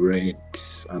the red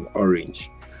and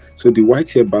orange. So the white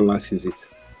here balances it.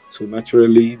 So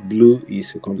naturally, blue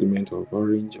is a complement of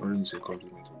orange, orange is a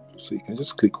complement of blue. So you can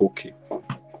just click OK.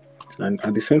 And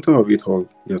at the center of it all,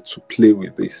 you have to play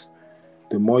with this.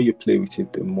 The more you play with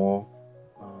it, the more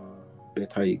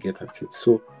better you get at it.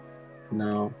 So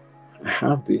now I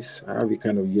have a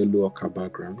kind of yellow ochre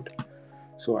background.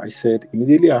 So I said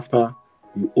immediately after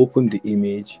you open the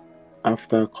image,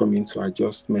 after coming to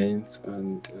adjustments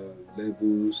and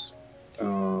levels,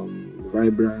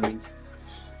 vibrance.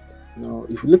 Now,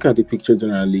 if you look at the picture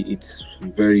generally, it's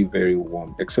very, very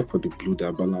warm, except for the blue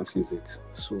that balances it.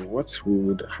 So what we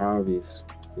would have is,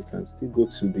 we can still go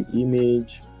to the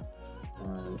image,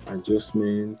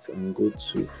 adjustments, and go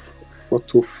to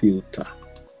photo filter.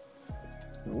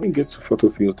 Now, when you get to photo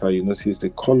filter, you notice the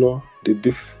color, the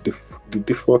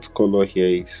default color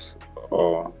here is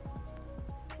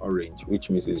orange, which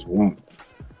means it's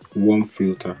warm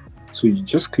filter. So you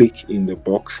just click in the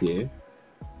box here,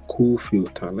 cool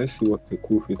filter. Let's see what the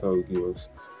cool filter will give us.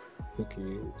 Okay,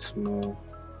 it's more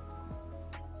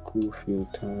cool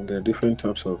filter. There are different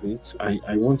types of it.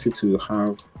 I want it to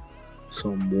have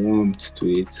some warmth to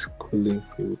it. Cooling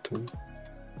filter.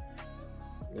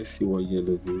 Let's see what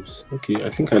yellow gives. Okay, I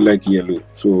think I like yellow,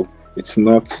 so it's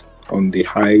not on the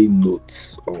high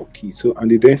notes or key. So,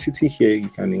 and the density here, you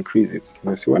can increase it.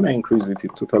 So when I increase it,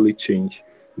 it totally changed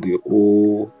the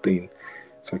whole thing.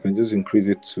 So I can just increase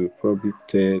it to probably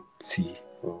 30.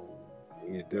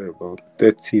 Yeah, thereabout.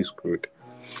 30 is good.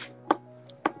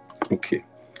 Okay,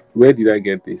 where did I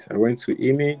get this? I went to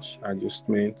image,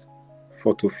 adjustment,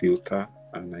 photo filter,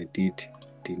 and I did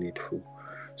the needful.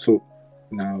 So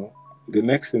now the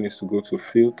next thing is to go to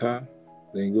filter,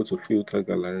 then you go to filter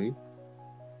gallery.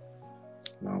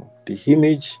 Now the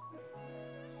image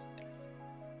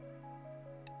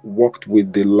worked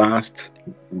with the last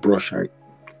brush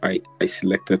I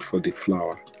selected for the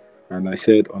flower, and I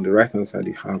said on the right hand side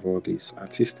you have all these: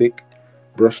 artistic,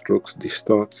 brush strokes,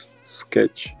 distort,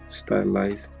 sketch,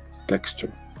 stylize,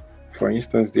 texture. For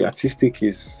instance, the artistic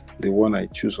is the one I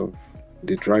choose of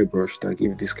the dry brush that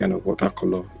gives this kind of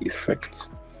watercolor effect.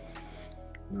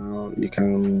 Now you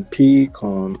can pick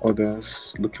on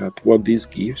others, look at what this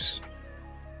gives.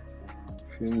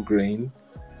 Film grain,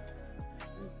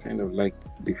 I kind of like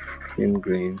the film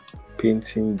grain.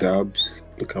 Painting dabs,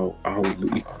 look how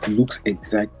it looks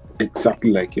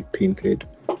exactly like a painted,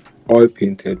 oil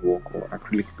painted work or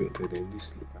acrylic painted, and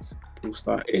this looks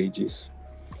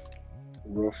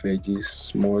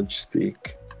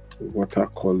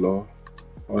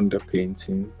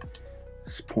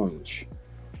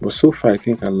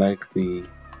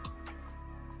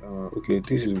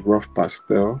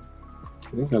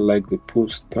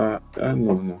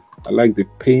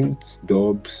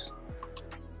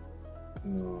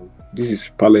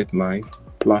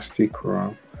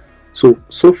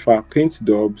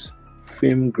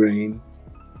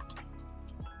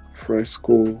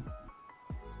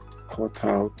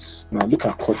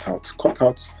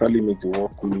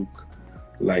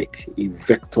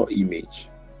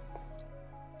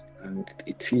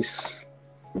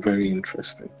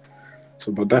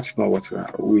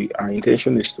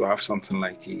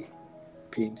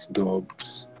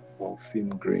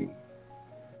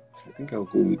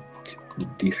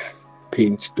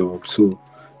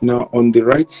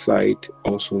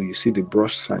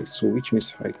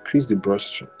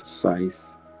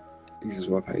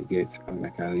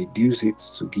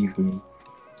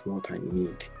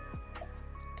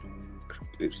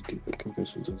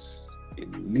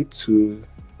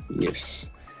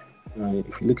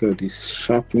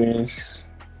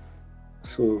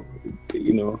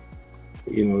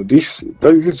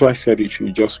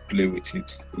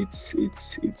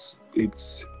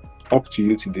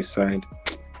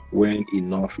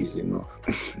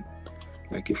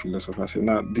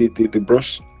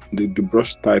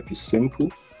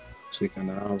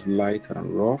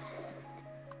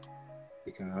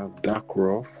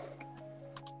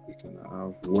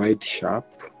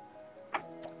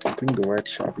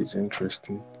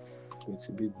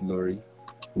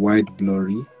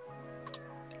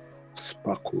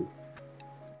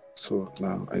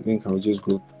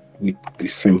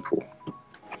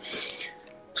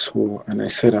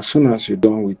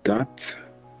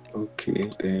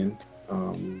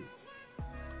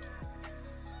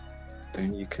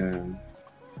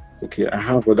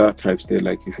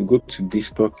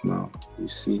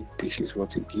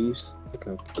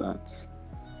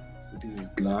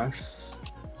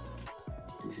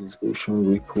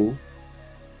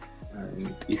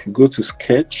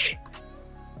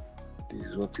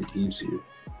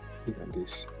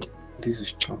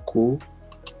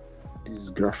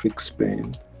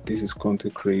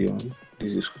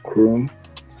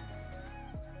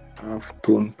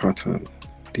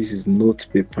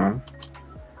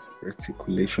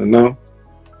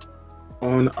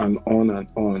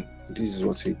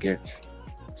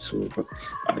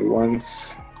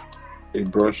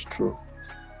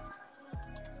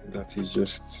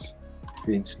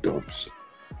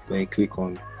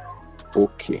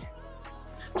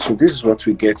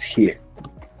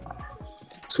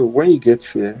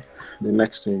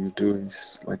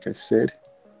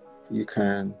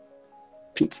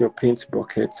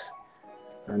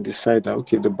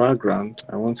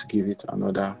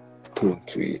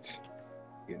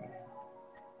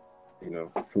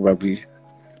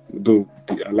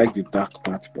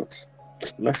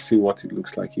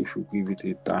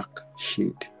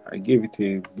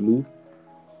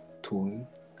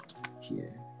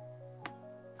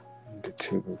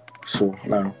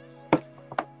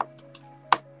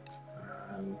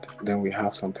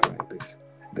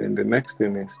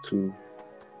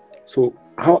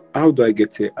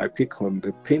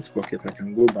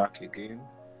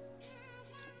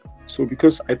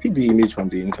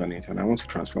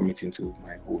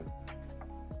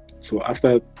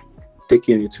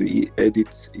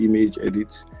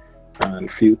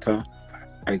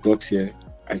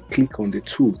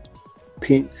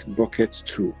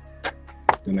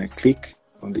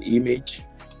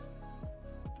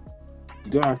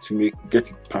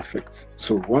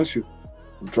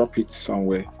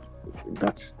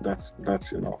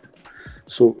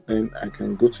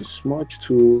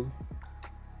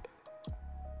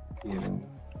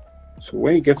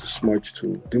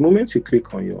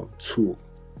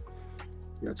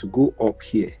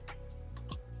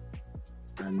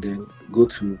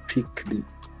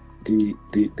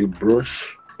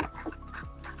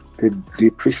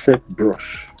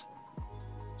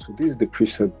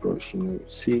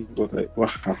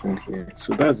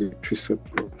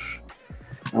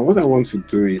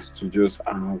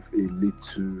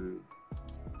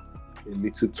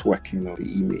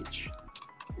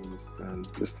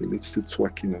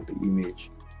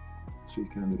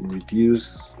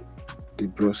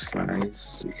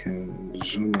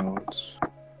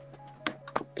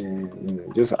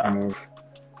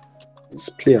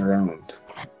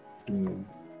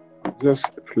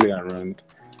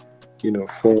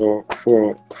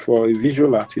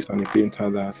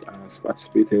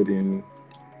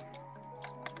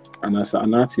And as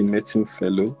an art in medicine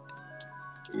fellow,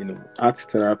 art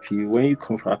therapy, when you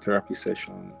come for a therapy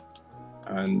session,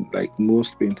 and like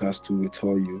most painters too will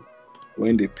tell you,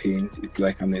 when they paint, it's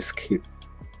like an escape.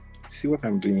 See what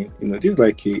I'm doing? This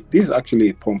is actually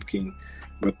a pumpkin,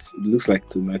 but it looks like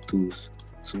tomatoes.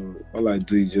 So all I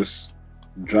do is just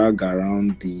drag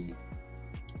around the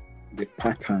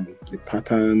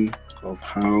pattern of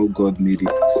how God made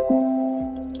it.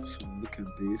 So look at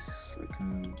this. I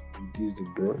can reduce the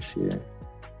brush here.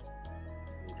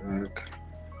 Drag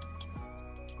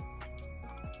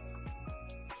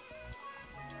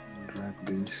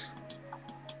this.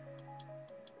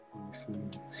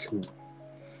 So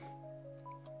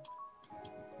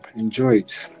enjoy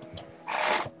it.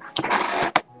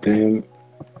 Then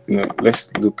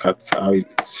let's look at how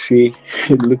it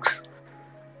looks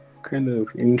kind of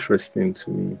interesting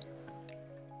to me.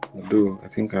 Although I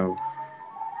think I'll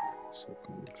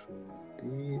control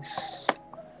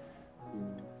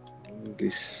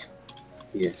this.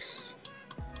 Yes,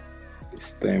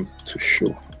 it's time to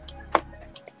show.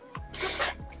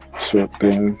 So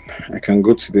then I can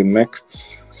go to the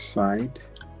next side.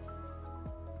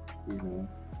 I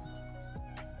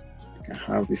can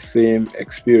have the same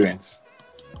experience.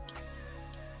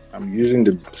 I'm using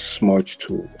the smudge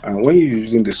tool, and when you're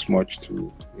using the smudge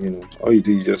tool, all you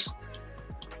do is just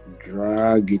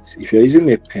drag it. If you're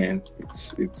using a pen,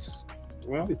 it's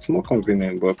more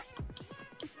convenient. But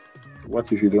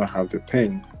what if you don't have the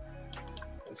pen?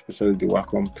 Especially the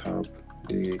Wacom tab,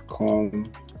 they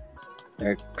come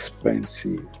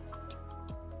expensive.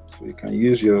 So you can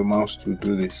use your mouse to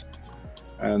do this,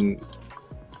 and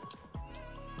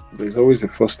there's always a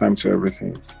first time to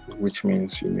everything, which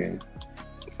means you may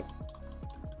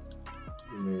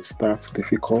start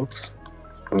difficult,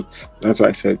 but that's why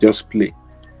I said just play.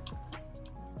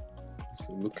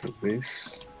 So look at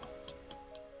this.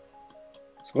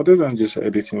 So other than just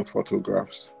editing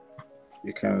photographs,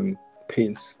 you can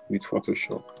paint with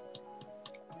Photoshop.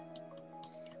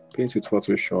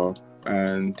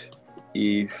 And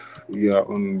if you are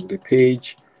on the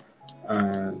page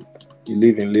and you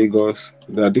live in Lagos,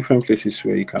 there are different places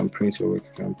where you can print your work.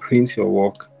 You can print your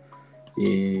work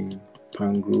in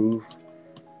Pangrove.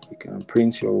 You can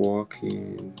print your work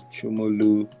in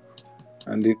Shomolu,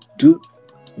 and they do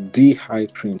D-high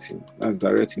printing. That's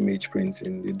direct image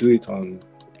printing. They do it on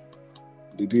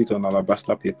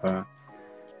alabaster paper.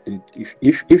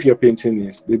 If your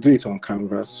painting they do it on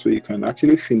canvas, so you can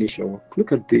actually finish your work.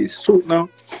 Look at this. So now,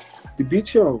 the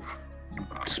beauty of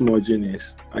smudging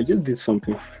is, I just did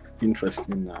something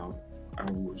interesting now.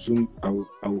 I will zoom. I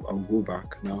will go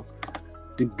back now.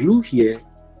 The blue here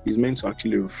is meant to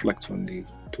actually reflect on the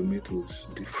tomatoes,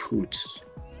 the fruits.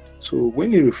 So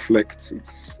when it reflects,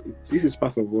 this is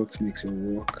part of what makes your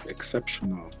work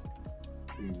exceptional.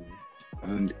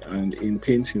 And in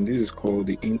painting, this is called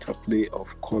the interplay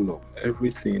of color.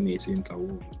 Everything is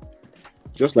interwoven,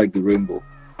 just like the rainbow.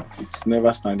 It's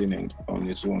never standing on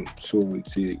its own. So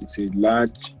it's a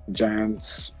large,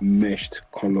 giant, meshed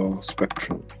color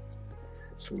spectrum.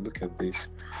 So look at this.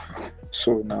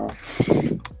 So now,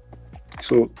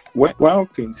 while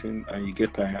painting and you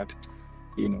get tired,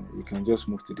 you can just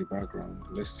move to the background.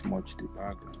 Let's smudge the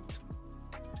background.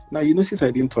 Now you notice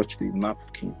I didn't touch the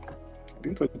napkin. I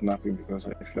didn't touch the napkin because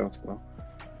I felt,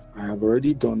 I have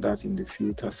already done that in the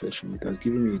filter session. It has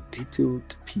given me a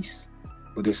detailed piece.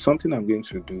 But there's something I'm going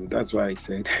to do. That's why I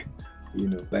said,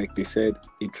 like they said,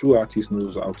 a true artist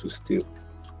knows how to steal.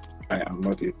 I am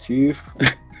not a thief,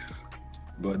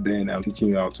 but then I'm teaching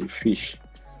you how to fish.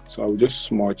 So I will just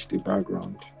smudge the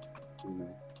background.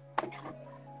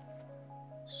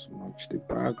 Smudge the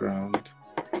background.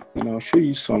 And I'll show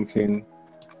you something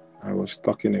I was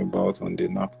talking about on the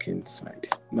napkin side.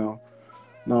 Now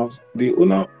the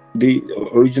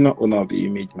original owner of the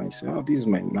image might say, this is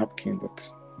my napkin, but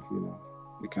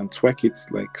you can twerk it,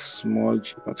 like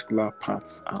smudge particular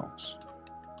parts out.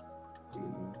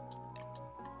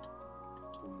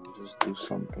 Just do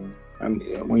something, and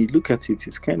when you look at it,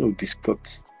 it's kind of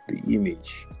distorts the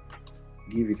image,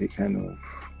 give it a kind of,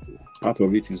 part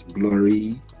of it is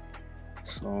blurry,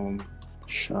 some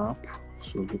sharp.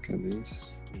 So look at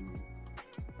this.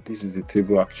 This is the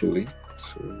table actually.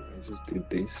 So I just did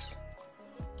this,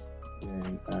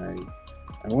 and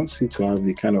I want you to have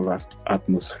the kind of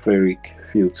atmospheric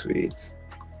feel to it.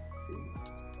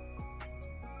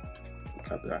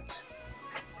 Look at that.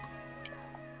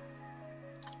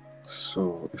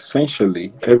 So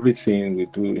essentially, everything we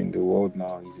do in the world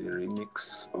now is a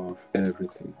remix of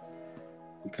everything.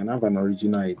 You can have an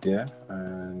original idea,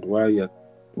 and while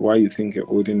you think you're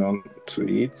holding on to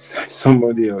it,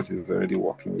 somebody else is already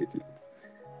working with it.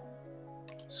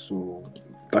 So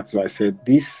that's why I said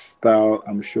this style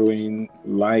I'm showing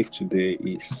live today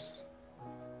is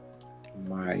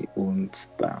my own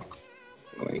style.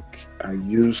 Like, I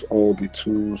use all the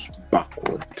tools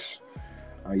backwards.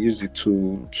 I use the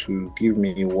tool to give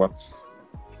me what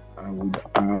I would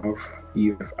have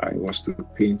if I was to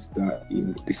paint that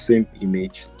in the same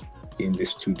image in the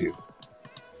studio.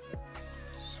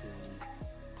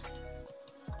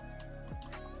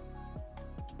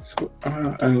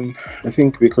 And I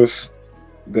think because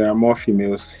there are more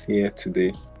females here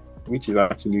today, which is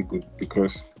actually good,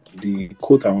 because the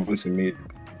quote I want to make,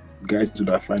 guys do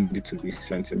not find it to be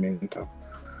sentimental.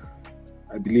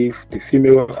 I believe the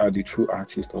female are the true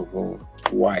artists of all.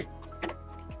 Why?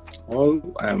 All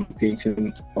I'm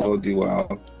painting all the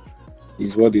while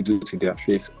is what they do to their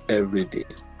face every day.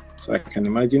 So I can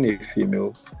imagine a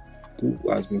female who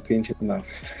has been painting her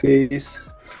face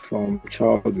from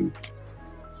childhood.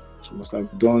 She must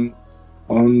have done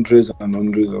hundreds and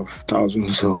hundreds of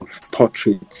thousands of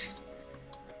portraits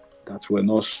that were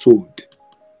not sold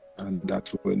and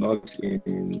that were not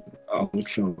in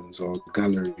auctions or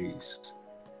galleries.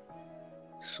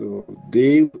 So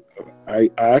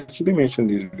I actually mentioned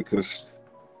this because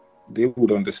they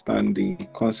would understand the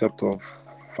concept of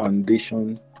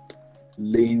foundation,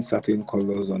 laying certain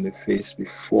colors on the face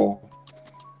before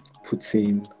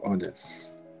putting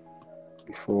others,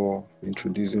 before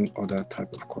introducing other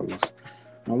type of colors.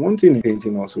 And one thing in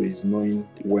painting also is knowing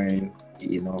when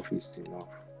enough is enough.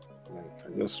 Like,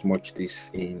 I just smudge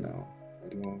this in now.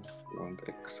 I don't want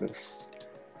excess.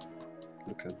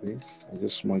 Look at this. I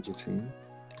just smudge it in.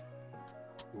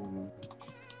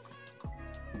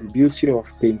 The beauty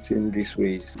of painting this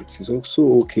way is it is also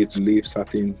okay to leave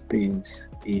certain things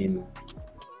in.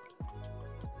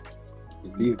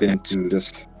 Leave them to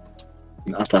just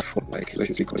in abstract form, like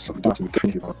let's say because I'm not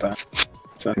thinking about that.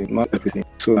 So not everything.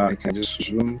 So now I can just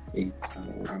zoom in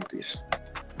and have this.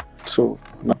 So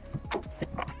now,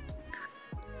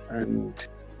 and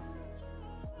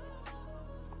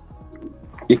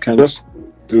you can just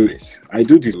do this. I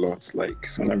do this a lot. Like,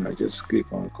 sometimes I just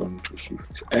click on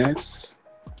Ctrl+Shift+S,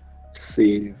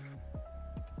 save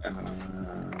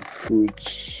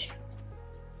fruit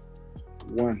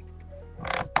 1.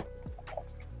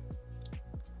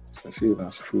 So I save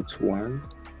as fruit 1.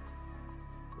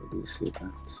 Where do you say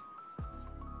that?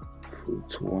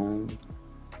 Fruit 1.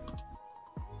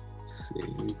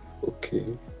 Save.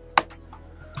 Okay.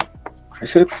 I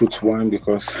said fruit 1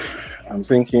 because I'm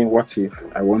thinking, what if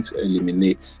I want to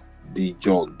eliminate the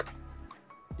jog?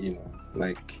 You know,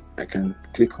 like, I can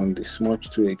click on the smudge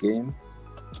tool again,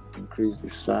 increase the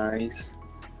size.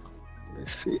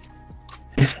 Let's see.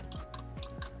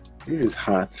 This is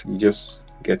hard. You just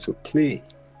get to play.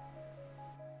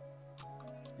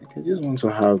 I just want to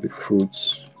have the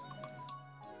fruits.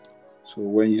 So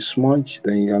when you smudge,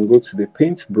 then you can go to the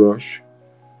paint brush,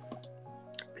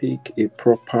 pick a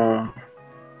proper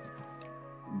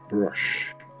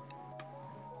brush.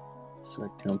 So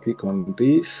I can pick on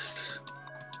this.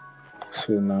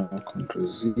 So now Ctrl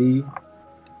Z.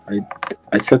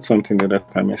 I said something the other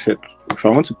time. I said if I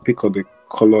want to pick up the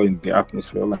color in the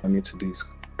atmosphere, all I need to do is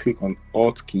click on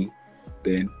Alt key,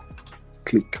 then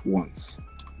click once.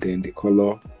 Then the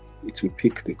color, it will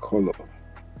pick the color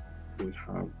we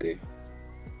have there.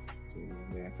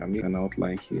 I can make an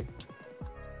outline here.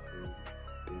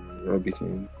 Rub it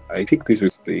in. I pick this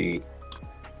with the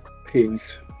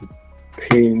paint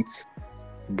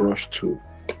brush tool.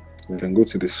 And then go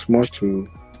to the smudge tool.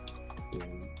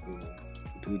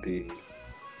 Do the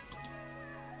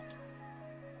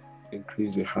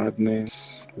increase the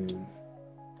hardness.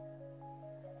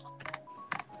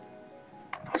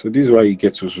 So this is why you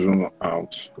get to zoom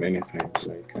out many times,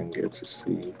 so you can get to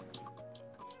see.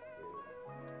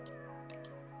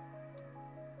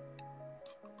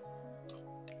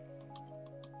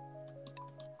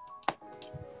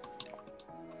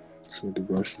 So the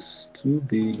brush is too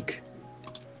big.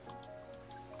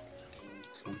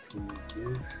 Something like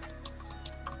this.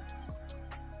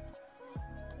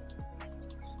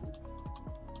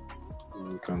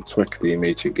 And you can tweak the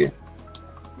image again.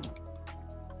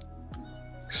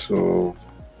 So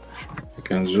I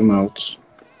can zoom out,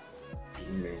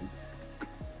 and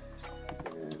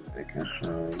I can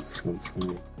have something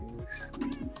like this.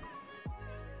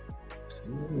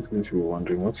 Someone is going to be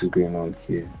wondering what is going on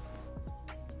here.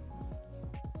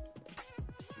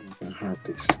 I can have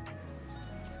this.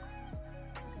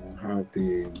 I'll have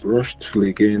the brush tool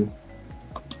again,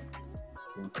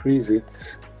 increase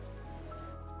it,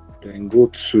 then go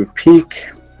to pick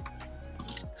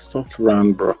soft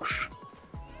round brush.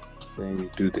 Then you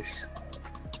do this.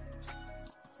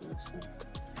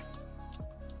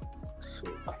 So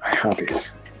have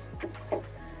this.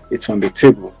 It's on the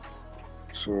table.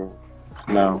 So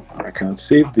now I can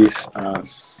save this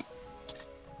as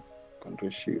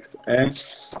Ctrl Shift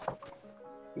S.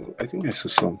 I think I saw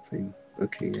something.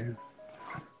 Okay, yeah.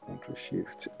 Ctrl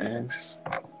Shift S.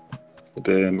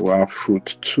 Then we'll have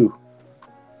fruit 2.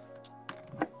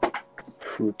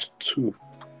 Fruit 2.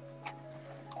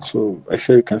 So I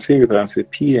said you can save it as a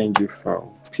PNG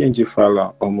file. PNG file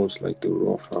are almost like the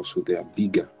raw file, so they are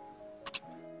bigger.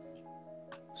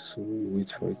 So we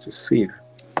wait for it to save.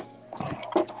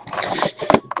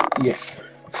 Yes.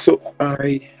 So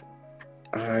I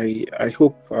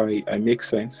hope I make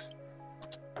sense.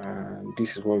 And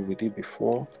this is what we did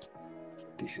before.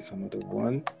 This is another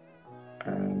one.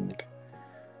 And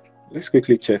let's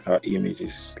quickly check our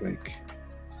images. Like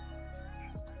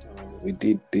we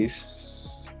did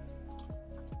this.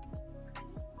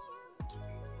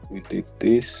 We did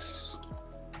this.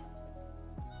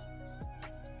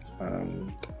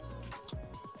 And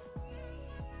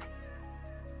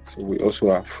so we also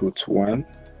have fruit 1.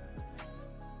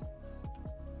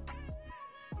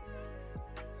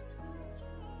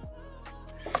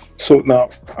 So now,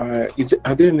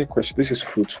 are there any questions? This is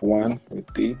fruit 1 we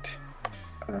did,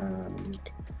 and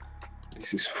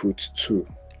this is fruit 2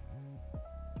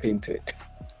 painted.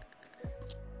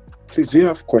 Please, do you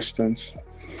have questions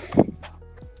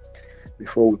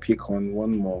before we pick on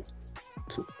one more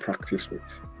to practice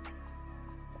with?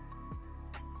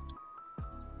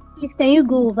 Please, can you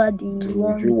go over the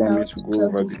one? Do you want me to go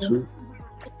over the 2?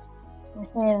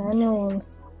 I know.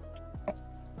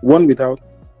 One without?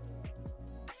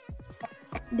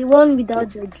 The one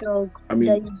without the jog. I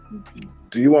mean,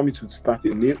 do you want me to start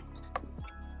a new?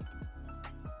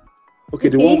 Okay,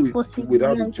 the one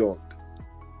without the jog.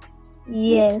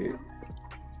 Yes.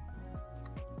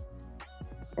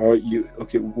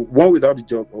 Okay. Or one without the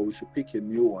jog, or we should pick a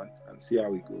new one and see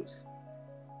how it goes.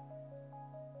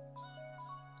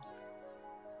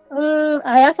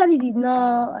 I actually did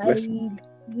not. I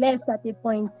left at a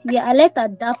point. Yeah, I left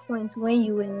at that point when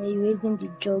you were erasing the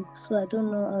jog, so I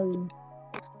don't know how.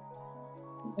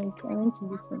 I want to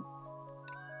listen.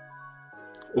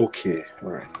 Okay,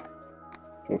 all right.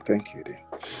 Well, thank you then.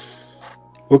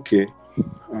 Okay,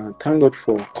 thank God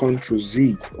for Ctrl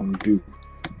Z undo.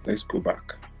 Let's go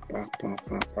back.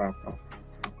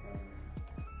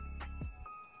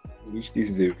 Which this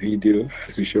is a video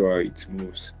to show how it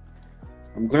moves.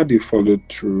 I'm glad you followed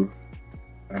through,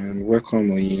 and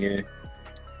welcome on here.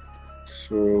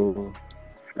 So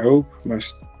I hope my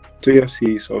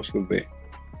Toyasi is also there.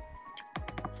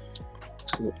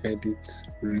 So edit,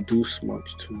 redo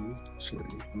smudge tool, sorry,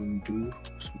 undo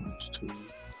smudge tool,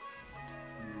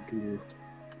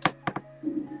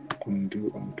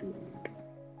 undo.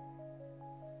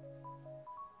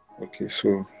 Okay,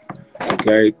 so the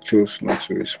guy chose not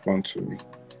to respond to me.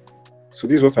 So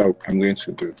this is what I'm going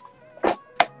to do.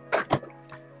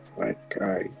 Like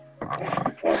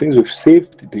since we've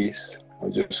saved this,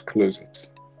 I'll just close it.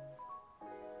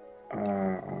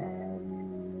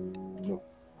 No.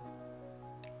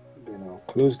 Then I'll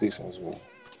close this as well.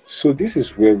 So this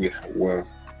is where we were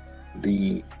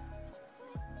the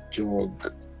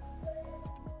jog.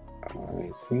 I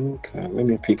think let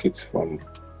me pick it from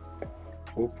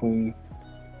open.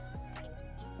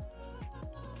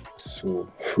 So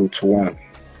fruit 1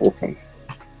 open.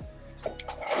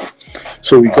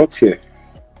 So we got here.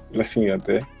 Lesson you're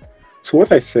there. So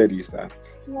what I said is that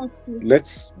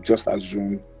let's just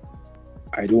assume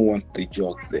I don't want the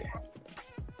jog there.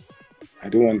 I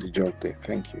don't want the jog there.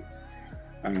 Thank you.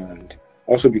 And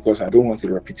also because I don't want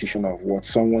a repetition of what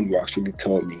someone will actually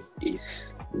tell me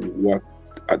is what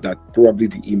that probably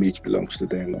the image belongs to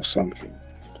them or something.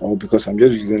 Or because I'm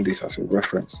just using this as a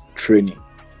reference training.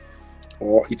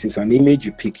 Or it is an image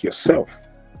you pick yourself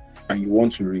and you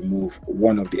want to remove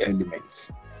one of the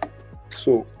elements.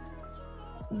 So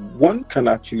one can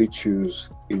actually choose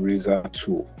eraser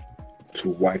tool to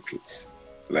wipe it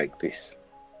like this.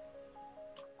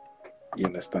 You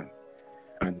understand?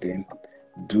 And then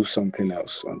do something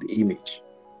else on the image.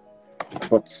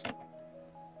 But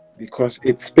because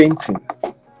it's painting,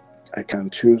 I can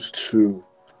choose to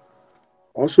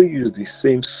also use the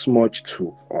same smudge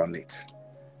tool on it.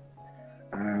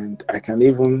 And I can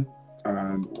even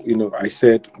I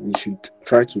said we should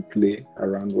try to play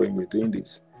around when we're doing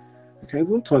this. I can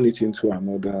even turn it into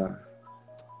another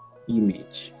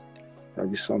image,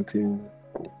 probably something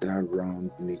of that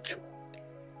round nature,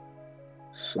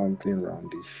 something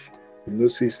roundish. You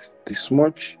notice the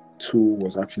smudge tool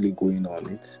was actually going on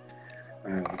it,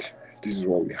 and this is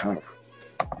what we have.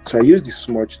 So I used the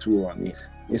smudge tool on it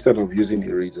instead of using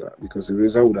eraser, because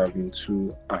eraser would have been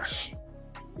too harsh.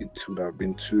 it would have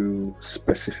been too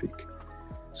specific.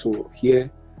 So here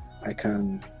I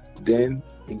can then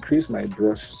increase my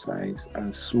brush size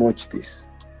and smudge this.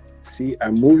 See,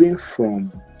 I'm moving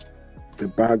from the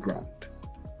background,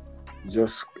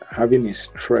 just having a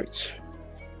stretch.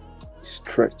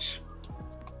 Stretch.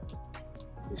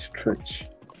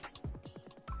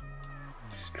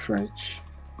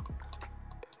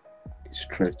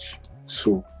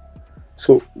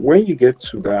 So when you get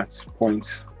to that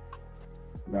point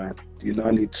that you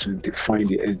now need to define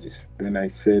the edges, then I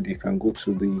said you can go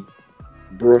to the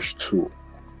brush tool.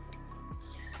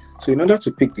 So in order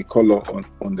to pick the color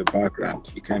on the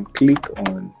background, you can click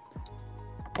on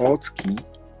Alt key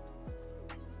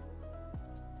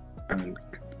and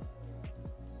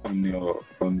on your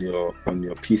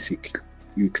PC,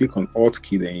 you click on Alt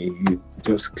key, then you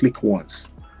just click once.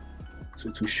 So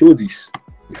to show this,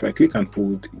 if I click and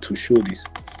hold, it will show this.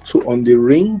 So on the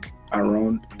ring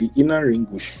around, the inner ring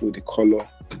will show the color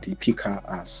the picker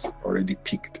has already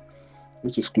picked,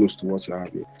 which is close to what you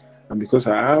have here. And because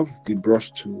I have the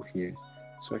brush tool here,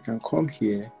 so I can come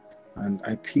here and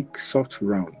I pick soft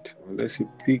round. Or let's say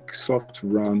pick soft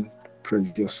round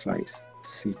pressure size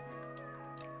C.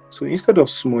 So instead of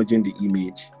smudging the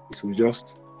image, it will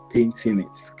just painting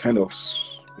it, kind of,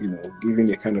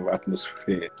 giving a kind of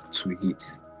atmosphere to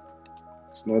it.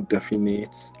 It's not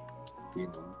definite,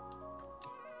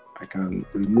 I can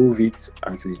remove it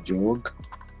as a jog,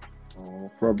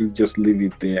 or probably just leave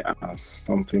it there as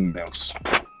something else.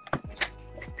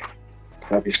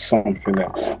 Probably something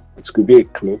else. It could be a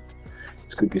cloth,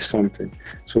 it could be something.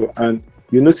 So, and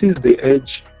you notice the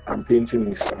edge I'm painting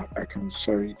is, let me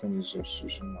just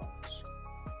zoom out.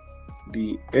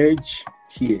 The edge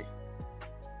here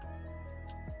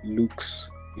looks,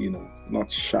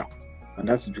 not sharp. And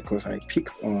that's because I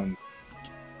picked on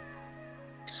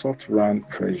soft round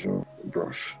pressure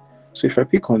brush. So if I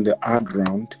pick on the hard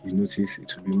round, you notice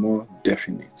it will be more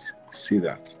definite. See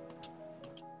that?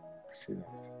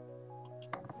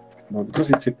 But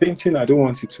because it's a painting, I don't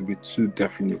want it to be too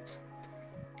definite.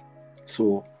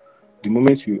 So the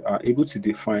moment you are able to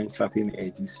define certain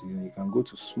edges, you can go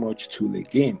to smudge tool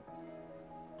again.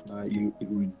 Now you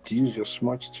reduce your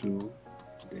smudge tool,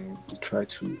 then you try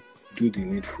to do the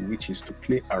needful, which is to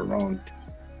play around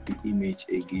the image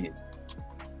again.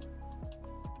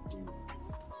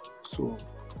 So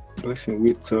blessing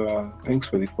with thanks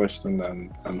for the question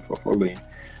and for following.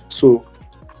 So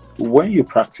when you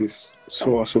practice,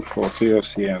 so also for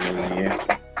TLC and here,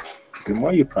 the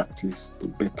more you practice, the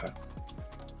better.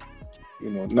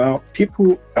 Now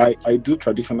people, I do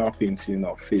traditional painting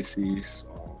of faces,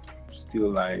 of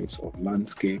still lifes, of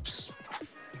landscapes.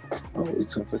 Oh,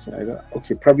 it's unfortunate.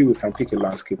 Okay, probably we can pick a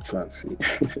landscape to and see.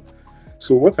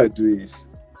 So what I do is,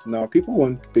 now people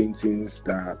want paintings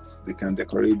that they can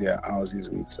decorate their houses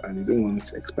with, and they don't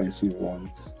want expensive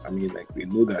ones. I mean, like they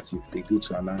know that if they go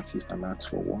to an artist and ask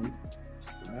for one,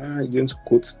 you're going to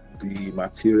quote the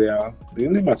material. The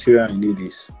only material you need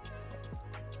is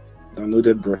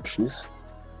downloaded brushes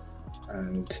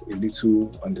and a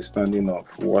little understanding of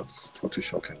what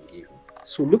Photoshop can give.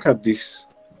 So look at this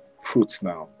fruit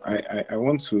now. I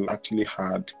want to actually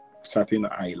add certain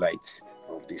highlights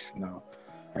of this now.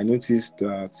 I noticed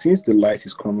that since the light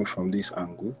is coming from this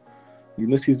angle, you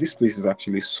notice this place is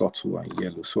actually subtle and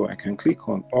yellow. So I can click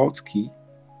on Alt key,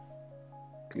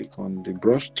 click on the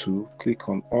brush tool, click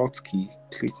on Alt key,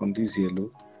 click on this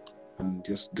yellow, and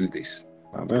just do this.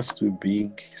 Now that's too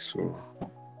big, so I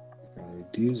can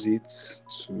reduce it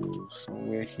to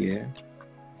somewhere here.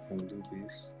 I can do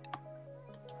this.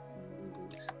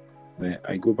 Then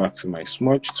I go back to my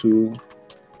smudge tool,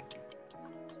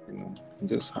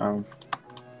 just have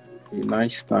a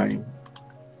nice time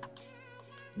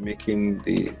making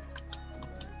the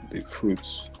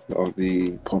fruits of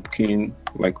the pumpkin,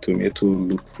 like tomato,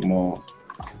 look more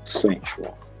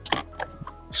sensual.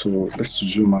 So let's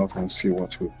zoom out and see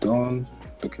what we've done.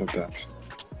 Look at that.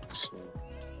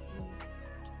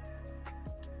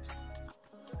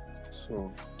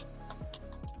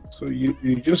 So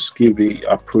you just give the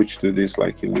approach to this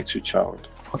like a little child.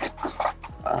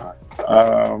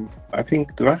 I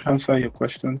think, did I answer your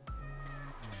question?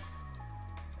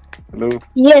 Hello?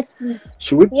 Yes, please.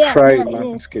 Should we try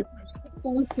landscape?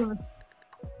 Yes.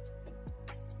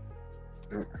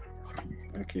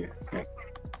 Thank you. Okay.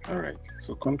 All right.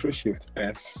 So Control Shift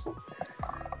S,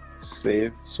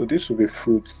 save. So this will be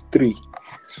fruits 3.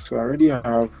 So I already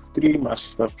have 3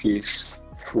 masterpiece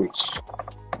fruits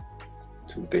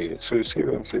today. So you save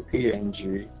as a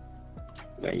PNG,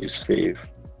 then you save.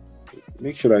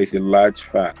 Make sure that it's a large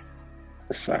file.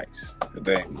 the size.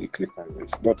 Then you click on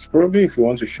this. But probably if you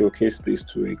want to showcase this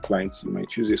to a client, you might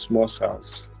choose a small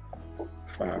size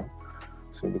file.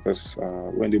 So because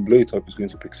when they blow it up, it's going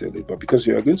to pixel it. But because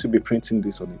you are going to be printing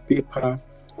this on a paper,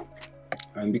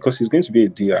 and because it's going to be a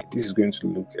DI, this is going to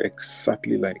look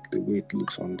exactly like the way it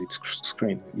looks on the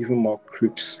screen, even more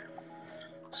crisp.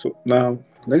 So now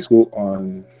let's go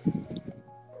on.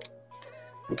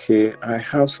 Okay, I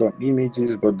have some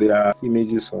images, but they are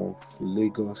images of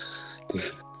Lagos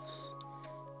State.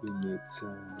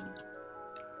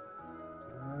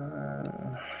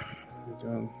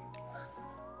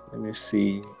 Let me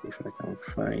see if I can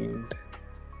find.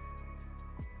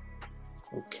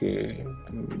 Okay.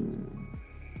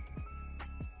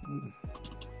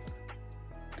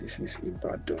 This is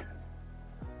Ibadan.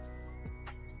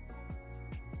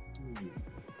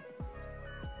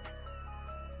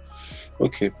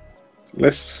 Okay,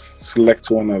 let's select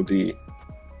one of the.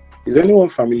 Is anyone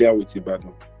familiar with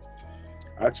Ibadan?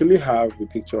 I actually have a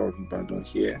picture of Ibadan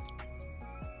here.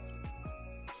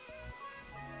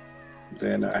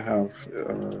 Then I have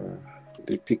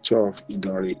the picture of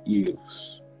Idore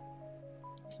Hills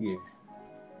here.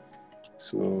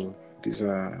 So these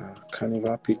are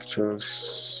Carnival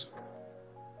pictures,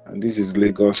 and this is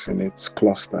Lagos and its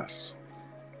clusters.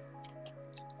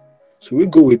 Should we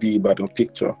go with the Ibadan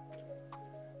picture?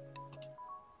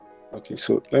 Okay,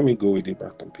 so let me go with the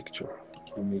Ibadan picture.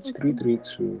 Image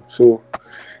 332. So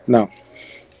now,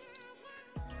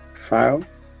 file,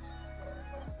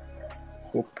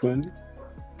 open,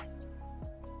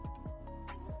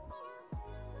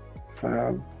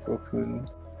 file, open,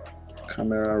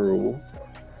 camera roll.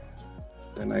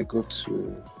 Then I go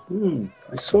to,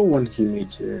 I saw one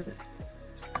image here.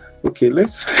 Okay,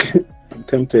 let's, I'm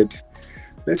tempted.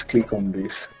 Let's click on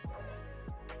this.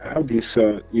 I have this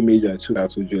image I took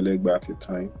out with your leg at a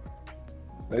time.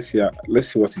 Let's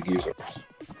see what it gives us.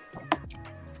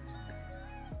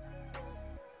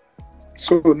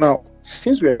 So now,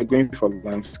 since we are going for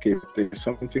landscape, there's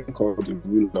something called the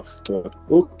rule of third.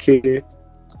 Okay.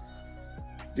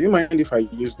 Do you mind if I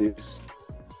use this?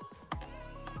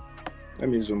 Let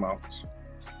me zoom out.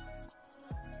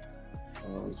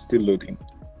 Oh, it's still loading.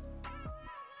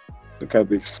 Look at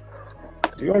this.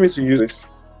 Do you want me to use this?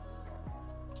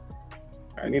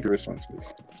 I need a response,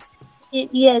 please.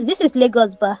 Yeah, this is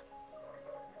Lagos, Bar.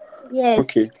 Yes.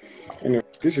 Okay. Anyway,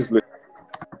 this is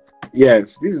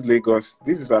yes, this is Lagos.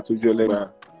 This is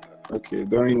Atujolega. Okay,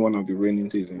 during one of the raining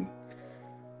season,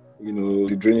 you know,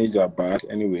 the drainage are bad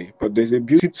anyway, but there's a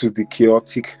beauty to the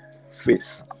chaotic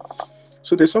face.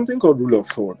 So there's something called rule of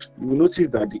third. You will notice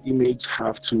that the image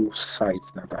have two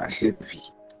sides that are heavy.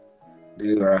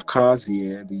 There are cars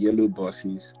here, the yellow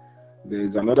buses.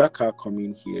 There's another car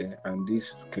coming here, and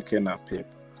this keke napep.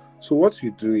 So what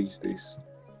you do is this.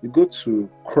 You go to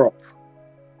crop.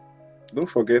 Don't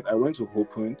forget, I went to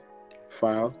open,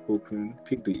 file, open,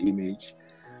 pick the image.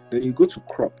 Then you go to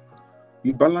crop.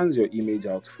 You balance your image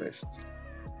out first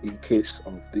in case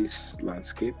of this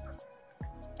landscape.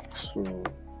 So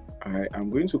I am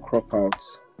going to crop out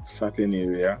certain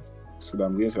area so that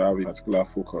I'm going to have a particular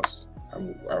focus I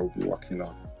will be working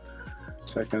on.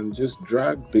 So I can just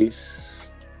drag this.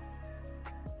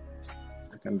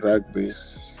 I can drag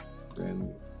this,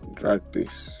 then drag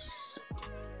this.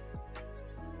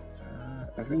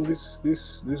 I think this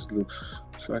looks.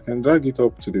 So I can drag it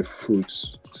up to the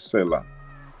fruits seller.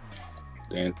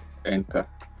 Then enter.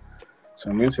 So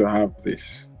I'm going to have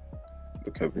this.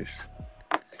 Look at this.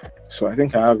 So I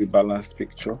think I have a balanced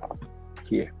picture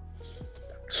here.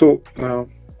 So now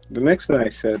the next thing I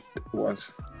said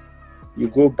was you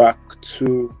go back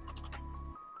to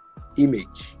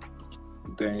image,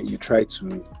 then you try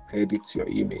to edit your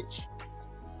image.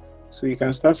 So you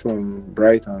can start from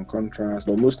bright and contrast,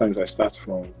 but most times I start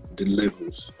from the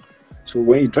levels. So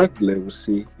when you drag the levels,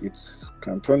 see, it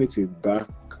can turn it to dark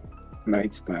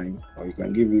night time, or you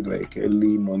can give it like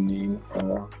early morning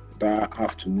or that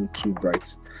afternoon too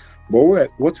bright. But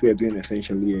what we are doing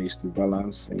essentially is to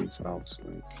balance things out,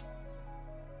 like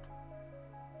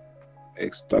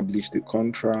establish the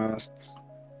contrast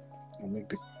and make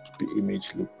the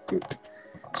image look good.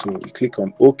 So you click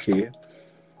on OK.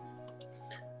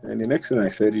 And the next thing I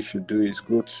said you should do is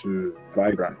go to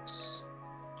vibrance.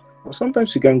 Or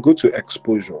sometimes you can go to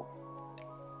exposure.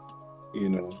 You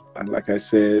know, and like I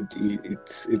said,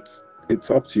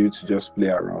 it's up to you to just play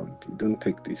around. You don't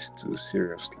take this too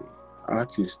seriously.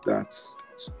 Art is that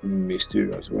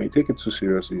mysterious. When you take it too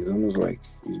seriously, it's almost like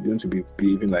it's going to be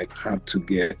even like hard to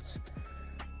get.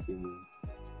 You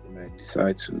might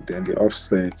decide to then the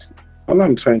offset. All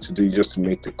I'm trying to do is just to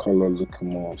make the color look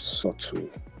more subtle.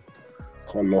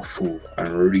 colorful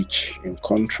and rich in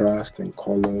contrast and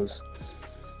colors.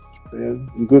 Then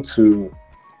we go to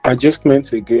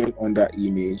adjustments again under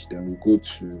image. Then we go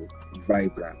to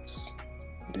vibrance.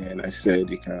 Then I said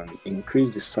you can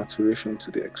increase the saturation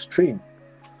to the extreme.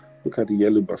 Look at the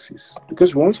yellow buses,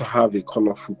 because we want to have a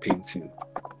colorful painting.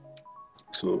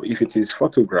 So if it is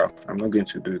photograph, I'm not going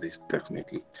to do this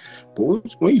definitely.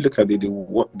 But when you look at it,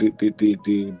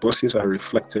 the buses are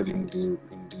reflected in the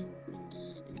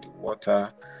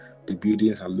water. The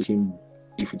buildings are looking,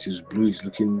 if it is blue, it's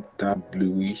looking that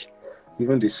bluish.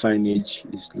 Even the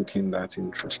signage is looking that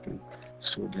interesting.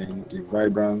 So then the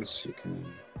vibrance, you can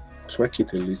tweak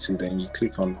it a little, then you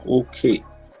click on OK.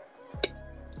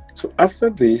 So after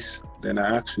this, then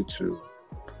I ask you to,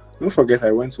 don't forget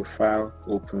I went to File,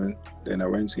 Open, then I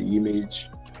went to Image,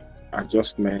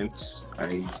 Adjustments,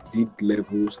 I did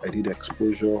Levels, I did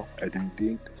Exposure, I then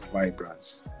did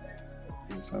Vibrance.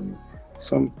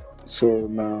 So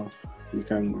now we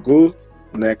can go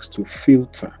next to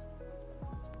Filter.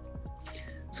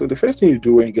 So the first thing you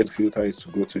do when you get filter is to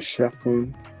go to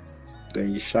Sharpen,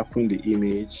 then you sharpen the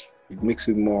image, it makes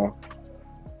it more,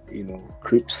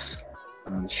 crisp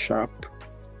and sharp.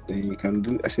 Then you can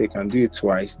do, you can do it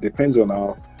twice, depends on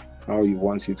how you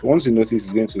want it. Once you notice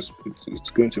it's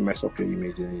going to mess up your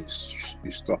image, and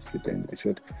you stop it. Then I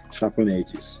said sharpen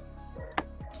edges.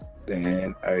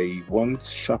 Then I want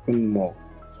sharpen more.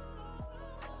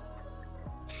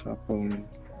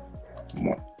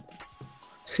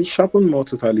 See, sharpen more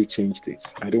totally changed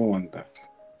it. I don't want that.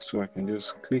 So I can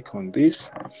just click on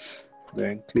this,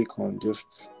 then click on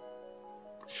just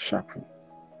sharpen.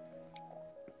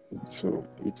 So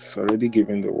it's already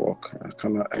given the work.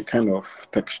 I kind of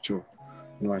texture.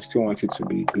 I still want it to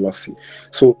be glossy.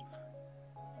 So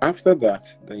after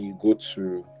that, then you go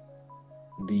to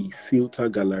the filter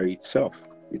gallery itself.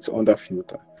 It's under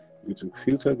filter. You go to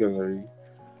filter gallery.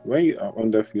 When you are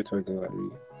under filter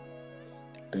gallery,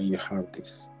 then you have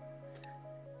this.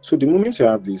 So the moment you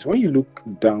have this, when you look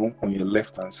down on your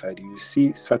left hand side, you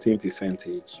see certain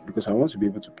percentage. Because I want to be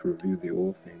able to preview the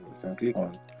whole thing, you can click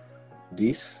on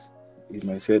this. It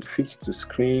might say fit to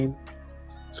screen.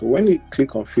 So when you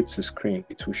click on fit to screen,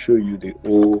 it will show you the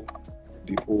whole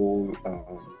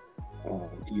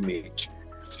image.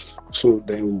 So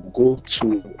then we'll go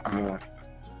to our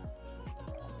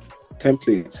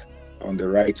template on the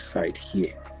right side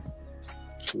here.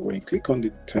 So when you click on the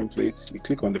templates, you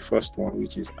click on the first one,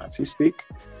 which is artistic.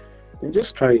 Then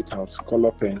just try it out.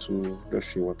 Color pencil. Let's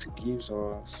see what it gives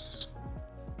us.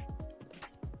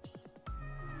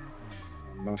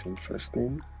 Not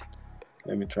interesting.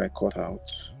 Let me try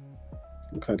cutout.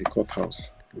 Look at the cutout.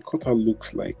 The cutout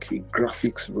looks like a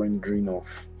graphics rendering of,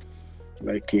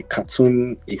 like a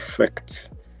cartoon effect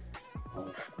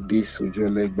of this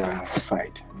Ujolegba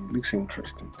side. It looks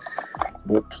interesting,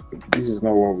 but this is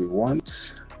not what we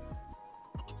want.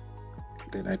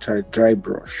 Then I try dry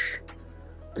brush.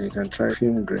 Then you can try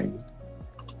film grain.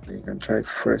 Then you can try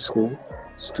fresco.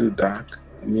 It's too dark.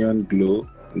 Neon glow.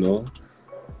 No.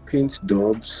 Paint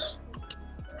daubs.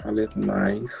 Palette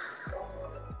knife.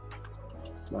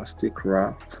 Plastic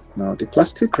wrap. Now the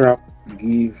plastic wrap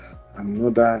gives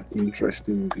another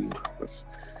interesting view. But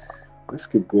let's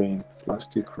keep going.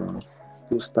 Plastic wrap.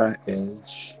 Poster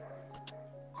edge.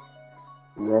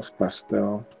 Rough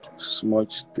pastel.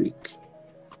 Smudge stick.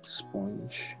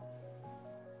 Sponge.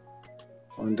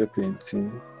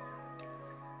 Underpainting.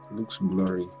 Looks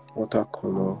blurry.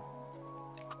 Watercolor.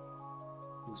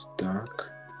 It's dark.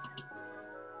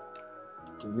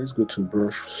 And let's go to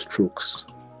brush strokes.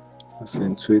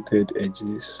 Accentuated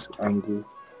edges, angle.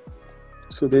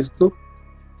 So there's no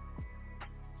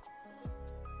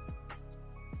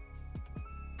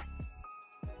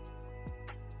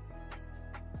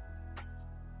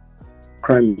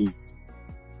crime.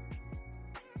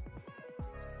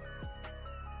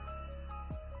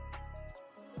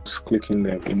 Just clicking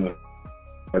them,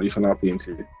 traditional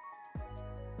painting.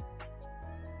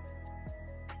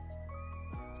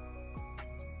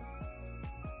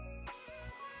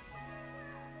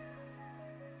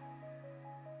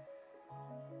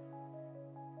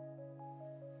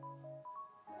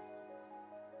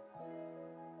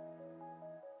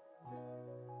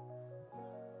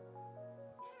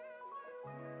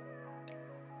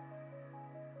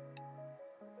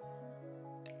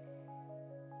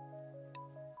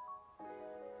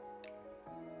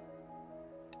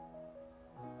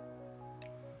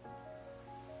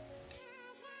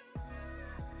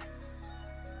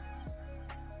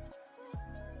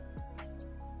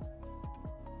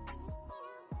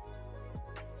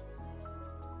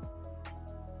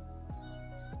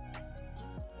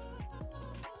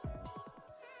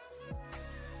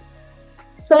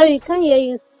 Sorry, can't hear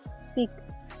you speak.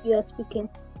 You are speaking.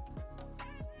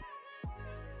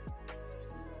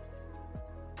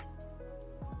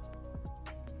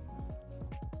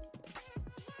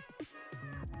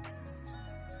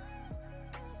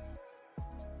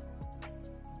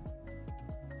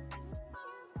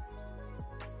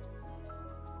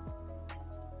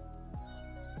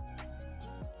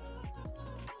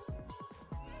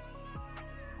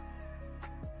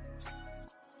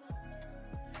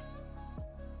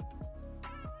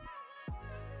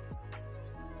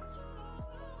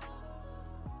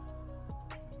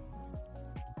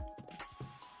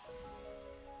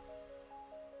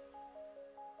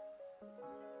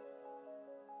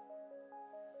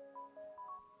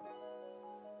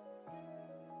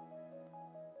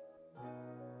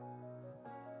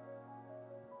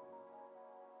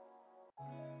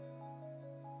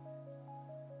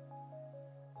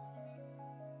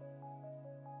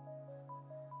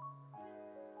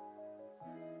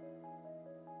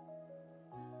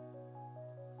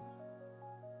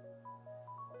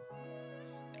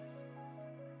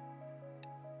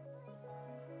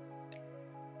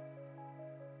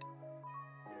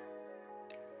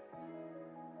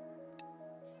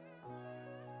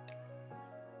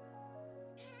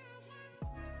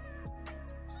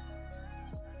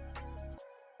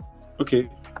 Okay.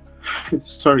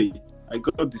 Sorry, I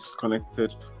got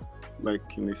disconnected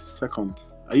like in a second.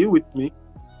 Are you with me?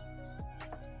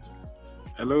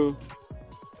 Hello?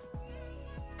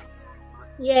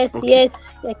 Yes, Okay.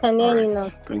 yes, I can hear All you now.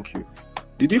 right. Thank you.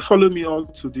 Did you follow me all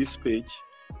to this page?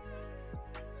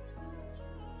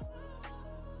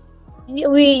 You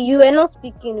were not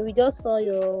speaking. We just saw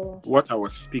your What I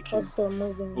was speaking. cursor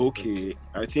moving. Okay.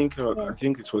 I think Yeah.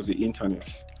 it was the internet.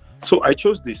 So I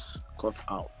chose this cut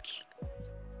out.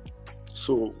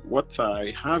 So what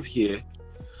I have here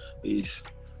is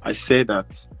I say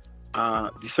that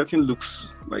the setting looks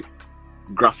like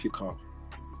graphical.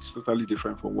 It's totally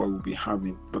different from what we'll be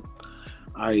having, but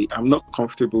I am not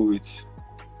comfortable with.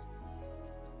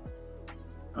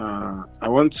 I'm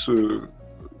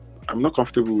not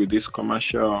comfortable with this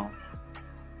commercial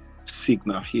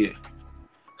signal here.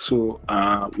 So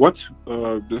what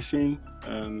Blessing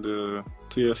and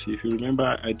Toyosi, if you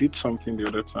remember, I did something the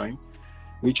other time,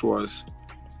 which was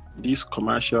this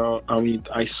commercial.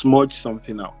 I smudged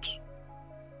something out.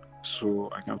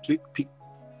 So I can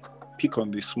pick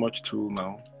on the smudge tool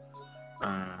now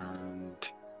and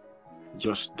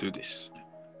just do this.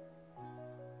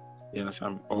 You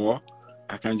understand? Or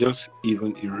I can just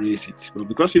even erase it. But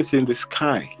because it's in the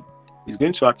sky, it's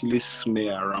going to actually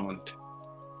smear around.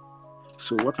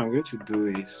 So what I'm going to do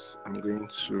is I'm going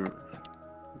to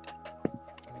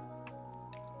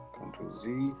Ctrl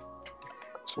Z.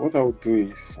 So what I'll do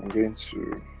is I'm going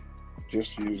to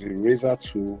just use the eraser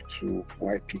tool to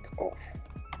wipe it off.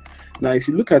 Now, if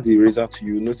you look at the eraser tool,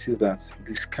 you notice that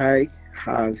the sky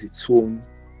has its own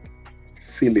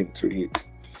feeling to it.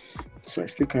 So I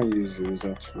still can use the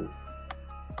eraser tool.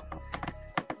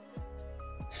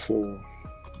 So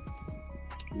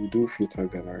we do filter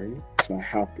gallery. So I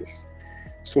have this.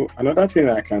 So another thing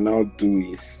I can now do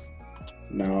is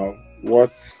now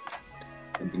what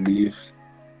I believe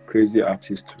crazy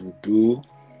artists will do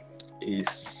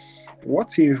is,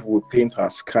 what if we paint our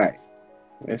sky?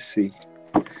 Let's see,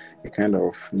 a kind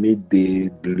of midday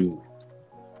blue.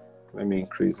 Let me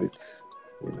increase it.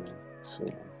 So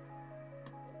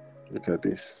look at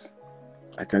this.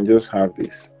 I can just have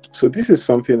this. So this is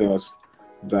something else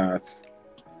that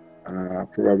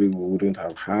probably we wouldn't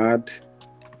have had.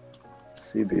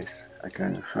 See this? I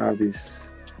can have this.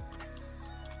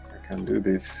 I can do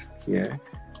this here.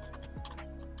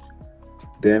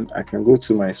 Then I can go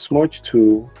to my smudge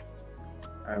tool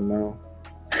and now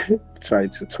try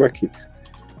to twerk it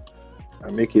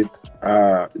and make it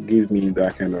give me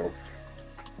that kind of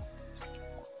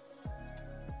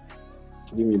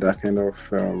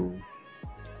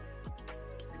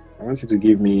I want it to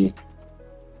give me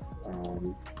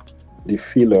the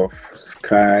feel of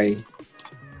sky.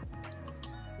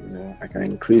 I can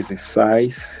increase the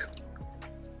size,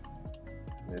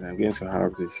 and I'm going to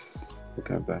have this. Look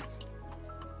at that.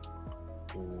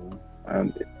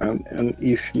 And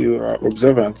if you are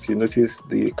observant, you notice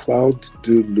the cloud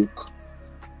do look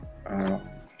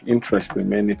interesting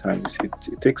many times.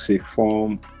 It takes a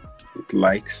form it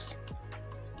likes,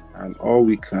 and all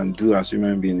we can do as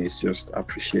human beings is just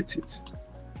appreciate it.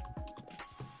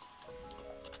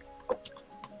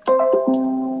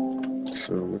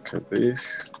 So look at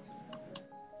this.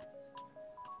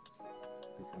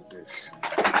 Look at this.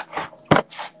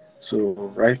 So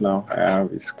right now I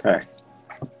have a sky.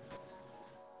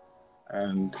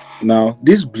 And now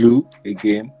this blue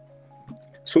again,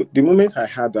 So the moment I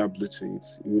had that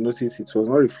Bluetooth, you will notice it was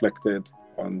not reflected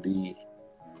on the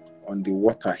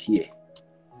water here.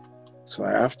 So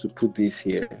I have to put this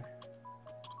here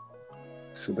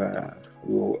so that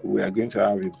we are going to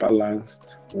have a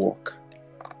balanced work.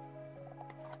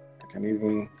 I can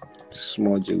even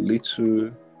smudge a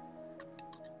little.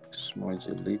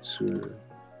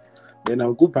 Then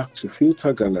I'll go back to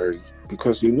filter gallery,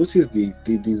 because you notice the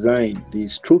design, the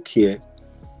stroke here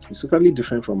is totally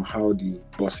different from how the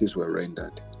buses were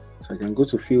rendered. So I can go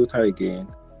to filter again,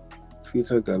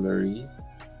 filter gallery,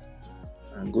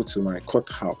 and go to my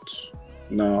cutout.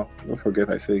 Now, don't forget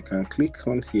I said you can click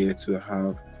on here to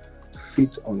have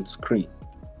fit on screen.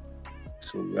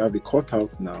 So we have the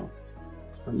cutout now,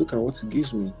 and look at what it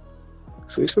gives me.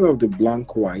 So instead of the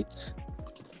blank white,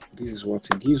 this is what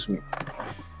it gives me.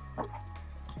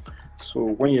 So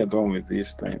when you're done with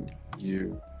this, then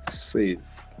you save.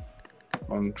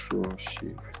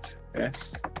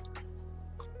 Ctrl-Shift-S.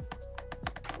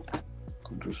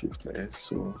 Ctrl-Shift-S.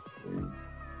 So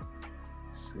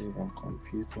save on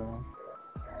computer.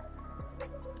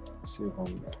 Save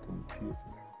on computer.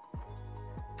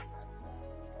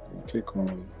 And click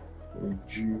on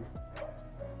Oju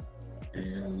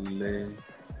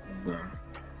Eleba.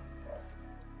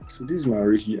 So this is my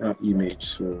original image.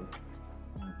 So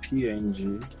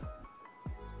PNG.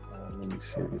 Let me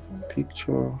save it on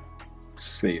picture.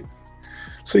 Save.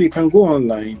 So you can go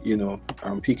online,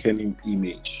 and pick any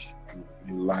image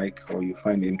you like or you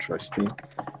find interesting.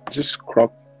 Just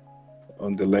crop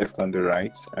on the left and the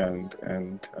right, and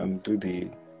do the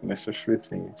necessary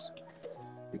things.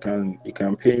 You can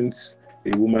paint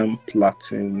a woman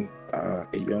plaiting a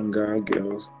younger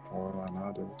girl or an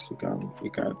adult. You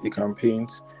can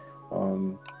paint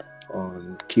on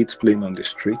kids playing on the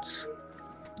streets.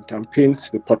 You can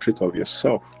paint the portrait of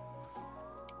yourself.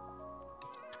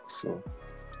 So,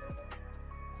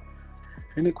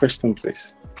 any question,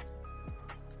 please?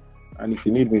 And if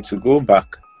you need me to go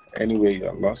back anywhere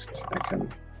you're lost, I can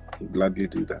gladly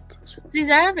do that as well. Please,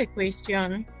 I have a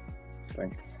question.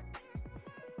 Thanks.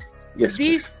 Yes.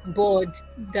 This board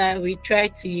that we try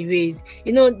to erase,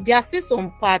 there are still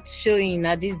some parts showing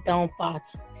at this down part,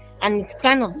 and it's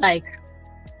kind of like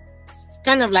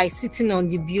sitting on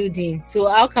the building. So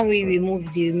how can we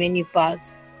remove the remaining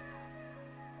parts?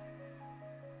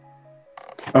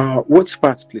 Which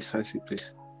part precisely,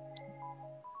 please?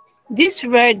 This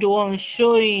red one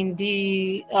showing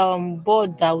the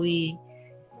board that we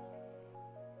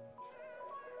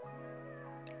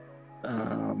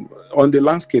on the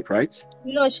landscape, right?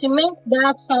 No, she meant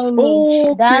that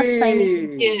signage. Okay. That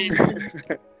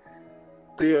signage.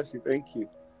 Seriously, thank you.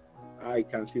 I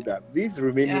can see that. These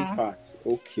remaining parts.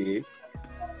 Okay.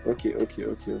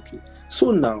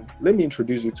 So now let me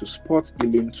introduce you to Spot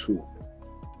Healing tool.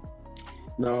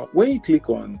 Now, when you click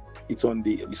on it's on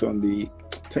the.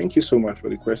 Thank you so much for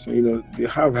the question. They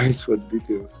have eyes for the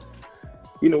details.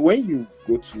 When you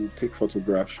go to take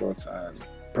photograph shots and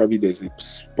probably there's a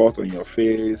spot on your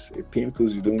face, a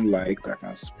pimples you don't like that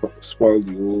can spoil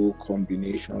the whole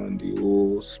combination, the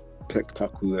whole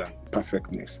spectacle and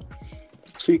perfectness.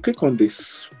 So you click on the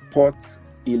Spot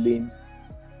Healing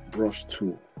brush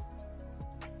tool.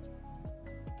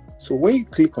 So when you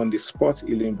click on the Spot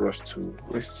Healing brush tool,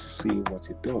 let's see what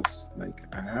it does. Like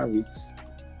I have it,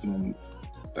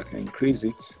 I can increase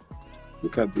it.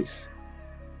 Look at this.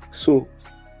 So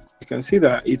you can see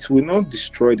that it will not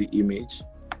destroy the image.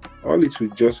 All it will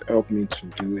just help me to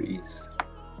do is,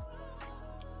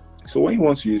 so when you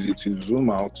want to use it, you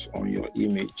zoom out on your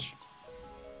image.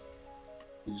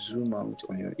 You zoom out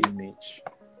on your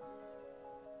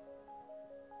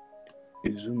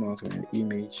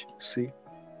image. See?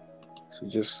 So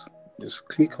just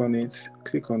click on it,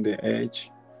 click on the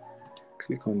edge,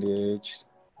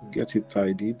 get it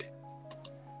tidied.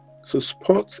 So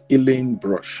Spot Healing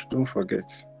brush, don't forget.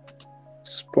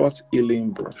 Spot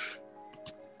Healing brush.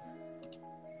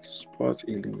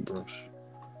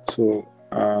 So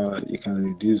you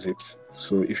can reduce it.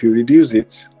 So if you reduce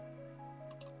it,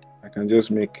 I can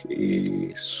just make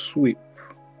a sweep.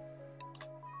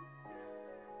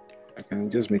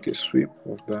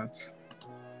 of that.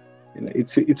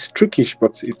 It's trickish,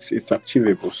 but it's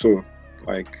achievable. So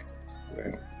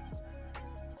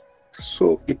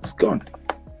so it's gone.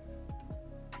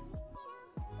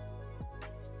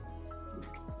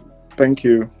 Thank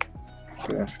you.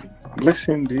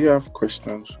 Blessing, do you have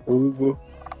questions? Ugo,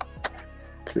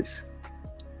 please.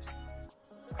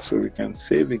 So we can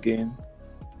save again.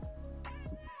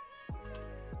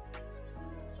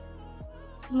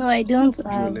 No, I don't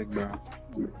have.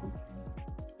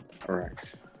 All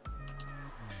right.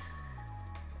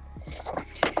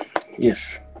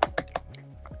 Yes.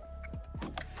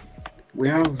 we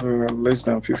have less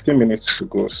than 15 minutes to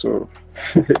go. So,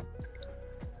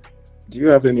 do you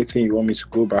have anything you want me to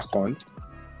go back on,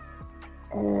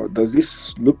 or does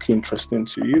this look interesting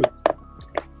to you?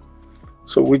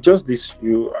 So with just this,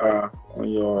 you are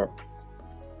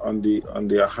on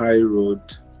the high road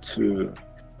to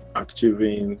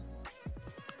achieving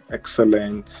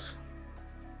excellent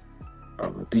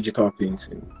digital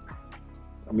painting.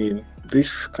 I mean,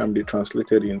 this can be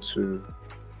translated into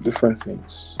different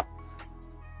things.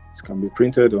 It can be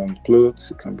printed on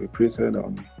clothes, it can be printed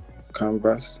on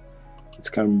canvas, it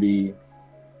can be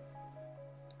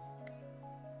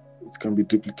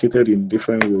duplicated in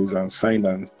different ways and signed,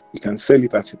 and you can sell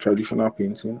it as a traditional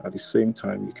painting. At the same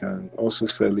time, you can also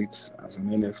sell it as an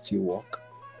NFT work.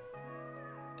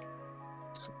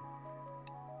 So,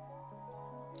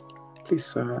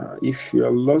 please, if you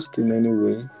are lost in any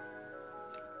way,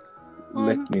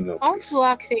 let me know. I want to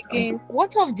ask again,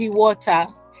 what of the water?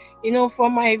 You know,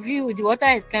 from my view, the water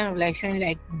is kind of like showing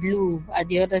like blue at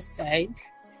the other side.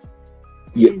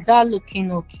 Yeah. Is that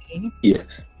looking okay?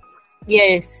 Yes.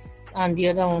 Yes, and the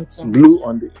other one too. Blue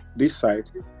on this side.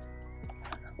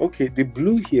 Okay, the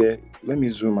blue here, let me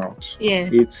zoom out. Yeah.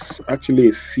 It's actually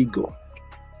a figure.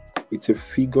 It's a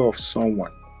figure of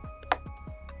someone.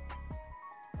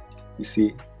 You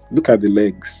see, look at the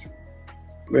legs.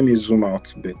 Let me zoom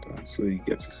out better so you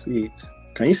get to see it.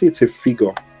 Can you see it's a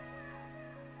figure?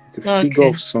 It's a figure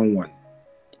of someone.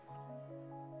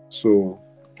 So,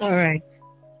 all right.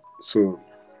 So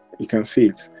you can see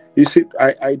it. You see,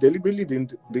 I deliberately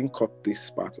didn't cut this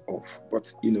part off,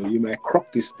 but you know, you might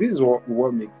crop this. This is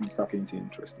what makes digital painting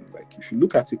interesting. Like if you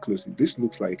look at it closely, this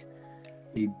looks like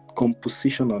a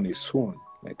composition on its own,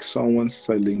 like someone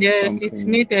selling something. Yes, it's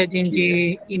needed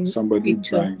in somebody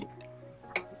buying.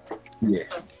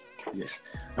 Yes,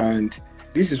 and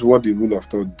this is what the rule of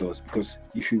third does, because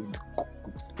if you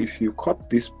cut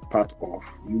this part off,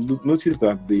 you notice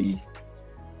that the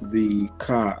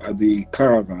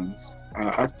caravans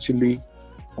are actually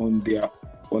on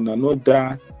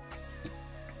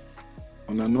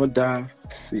another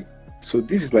sea. So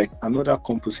this is like another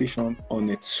composition on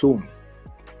its own.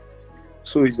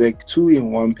 So it's like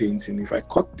 2-in-1 painting. If I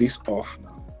cut this off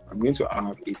now, I'm going to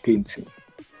have a painting.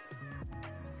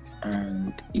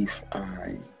 And if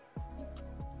I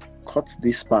cut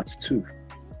this part too,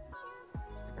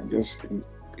 and just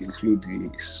include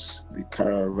the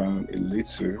caravan a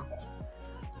little,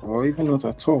 or even not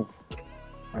at all,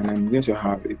 and I'm going to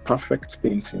have a perfect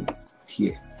painting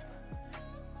here.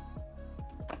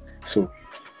 So,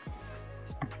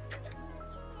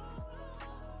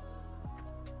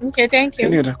 okay, thank you.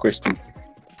 Any other question?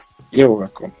 You're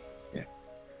welcome. Yeah.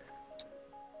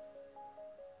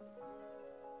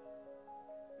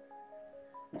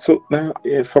 So now,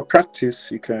 for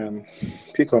practice, you can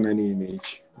pick on any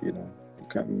image. You know,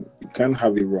 you can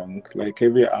have it wrong. Like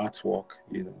every artwork,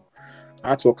 you know,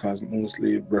 artwork has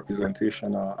mostly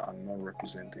representational and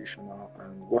non-representational,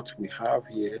 and what we have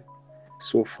here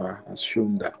so far has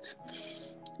shown that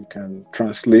you can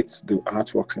translate the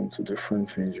artworks into different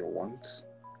things you want.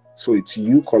 So it's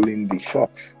you calling the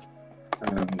shot,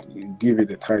 and you give it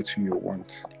the title you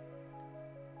want.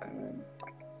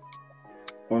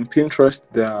 On Pinterest,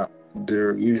 there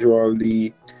are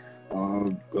usually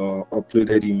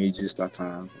uploaded images that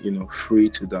are, you know, free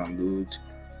to download.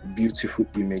 Beautiful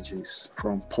images,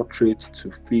 from portrait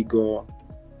to figure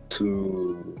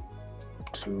to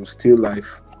still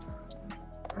life,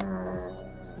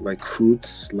 like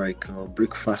foods, like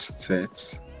breakfast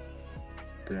sets.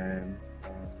 Then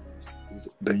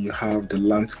you have the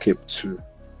landscape too.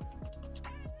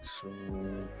 So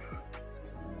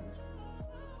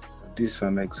this is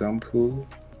an example.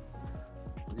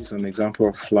 This is an example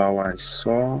of flower I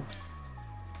saw.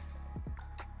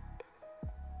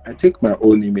 I take my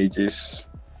own images,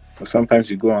 but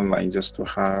sometimes you go online just to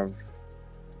have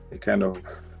a kind of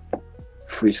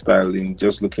freestyling,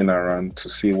 just looking around to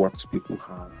see what people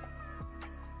have.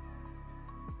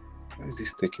 Why is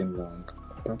this taking long?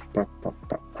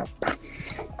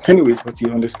 Anyways, but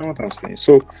you understand what I'm saying.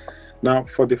 So now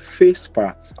for the face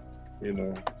part, you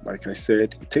know, like I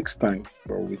said, it takes time,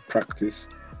 but with practice,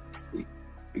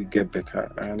 you get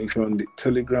better. And if you're on the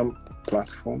Telegram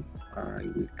platform, I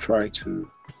will try to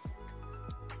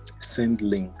send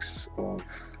links of,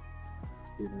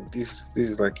 you know, this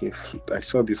is like I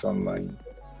saw this online,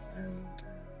 and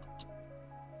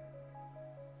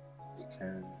you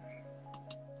can.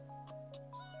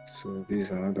 So this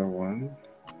is another one.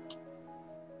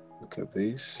 Look at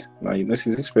this. Now you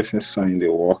notice this person signed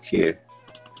the work here,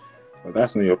 but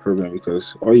that's not your problem,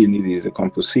 because all you need is a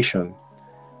composition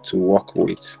to work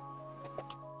with.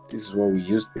 This is what we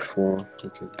used before.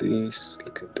 Look at this,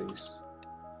 look at this,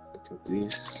 look at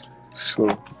this.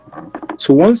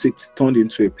 So once it's turned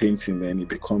into a painting, then it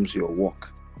becomes your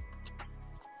work.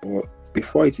 But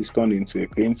before it is turned into a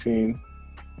painting,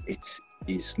 it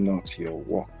is not your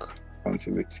work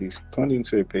until it is turned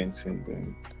into a painting.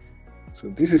 Then, so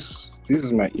this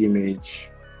is my image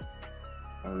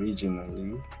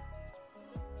originally.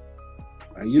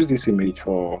 I use this image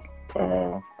for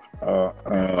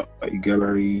a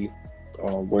gallery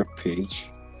web page,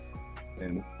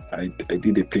 and I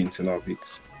did a painting of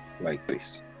it like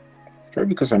this. Probably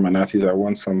because I'm an artist, I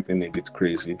want something a bit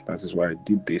crazy. That is why I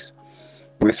did this.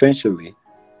 But essentially,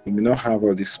 you may not have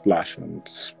all this splash and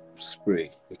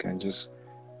spray. You can just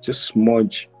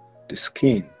smudge the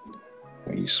skin.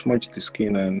 When you smudge the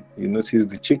skin and you notice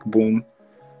the cheekbone,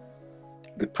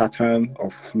 the pattern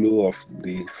of flow of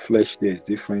the flesh there is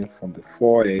different from the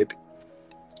forehead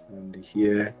and the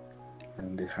hair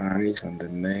and the eyes and the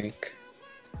neck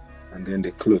and then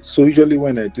the clothes. So usually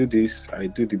when I do this, I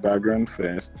do the background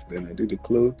first, then I do the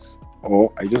clothes,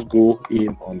 or I just go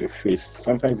in on the face.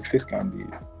 Sometimes the face can be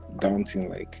daunting,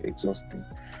 like exhausting,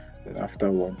 then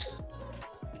afterwards.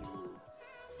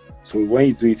 So when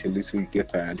you do it a little, you get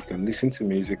tired. You can listen to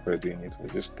music while doing it, or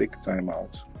just take time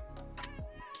out.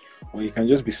 Or you can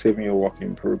just be saving your work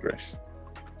in progress.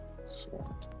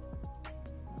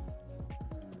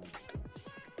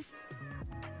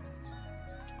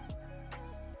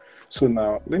 So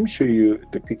now let me show you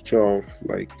the picture of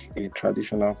like a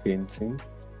traditional painting.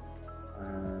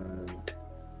 And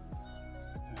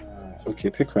okay,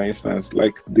 take for instance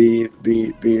like the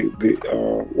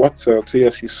what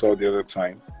Toyosi saw the other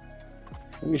time.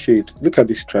 Let me show you. Look at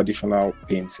this traditional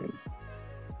painting,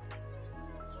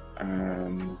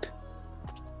 and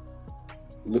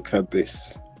look at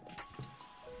this.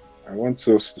 I want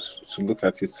us to look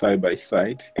at it side by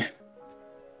side,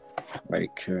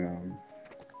 like.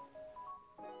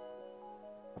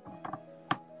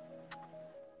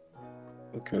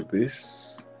 Look at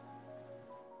this.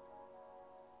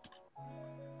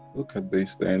 Look at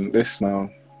this. Then let's have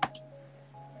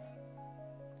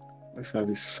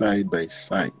it side by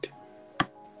side.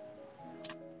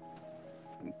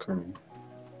 I'm coming.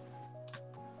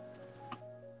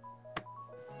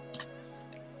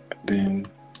 Then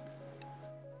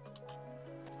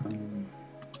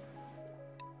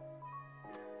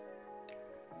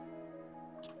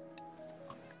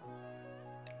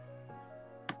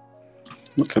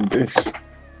look at this.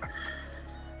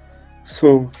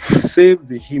 So save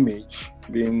the image,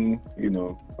 being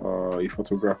a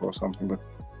photograph or something, but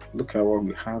look at what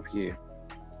we have here.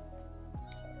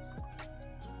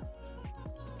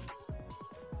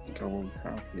 Look at what we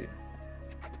have here.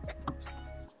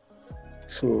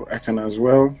 So I can as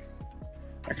well,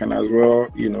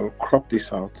 crop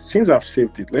this out. Since I've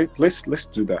saved it, let's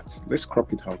do that. Let's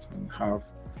crop it out and have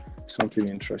something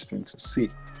interesting to see.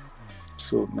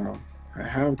 So now I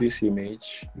have this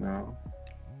image. Now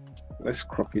let's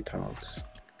crop it out.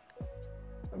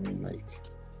 I mean, like,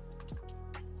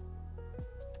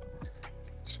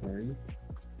 sorry.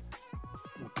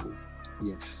 Okay,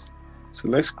 yes. So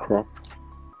let's crop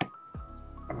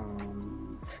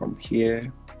from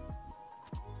here.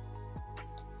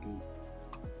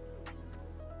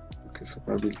 Okay, so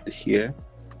probably here.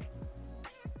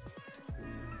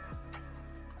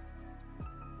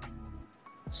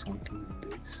 Something like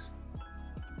this.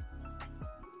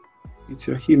 It's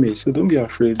your image, so don't be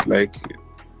afraid. Like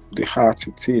the heart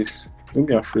it is, don't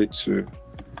be afraid to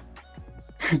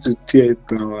tear it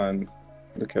down and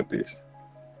look at this.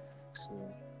 So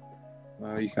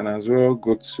now you can as well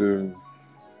go to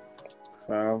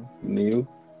File, New.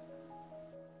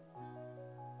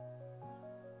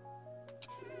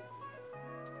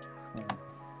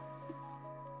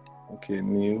 Okay,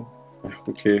 New.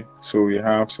 Okay, so we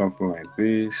have something like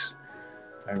this.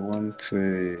 I want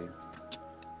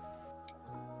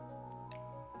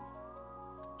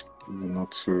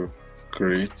not to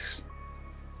create.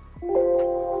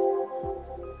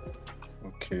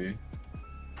 Okay,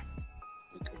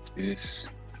 look at this.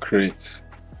 Create.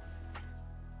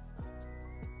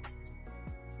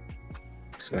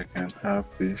 So I can have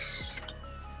this.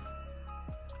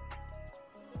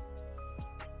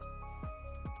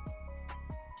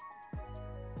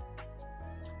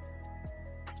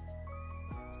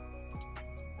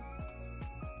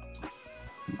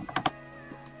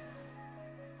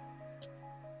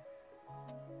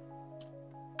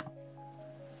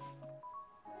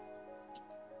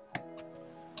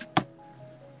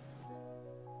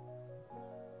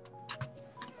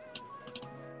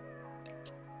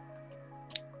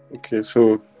 Okay,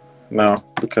 so now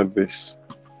look at this.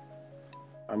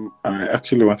 I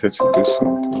actually wanted to do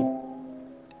something.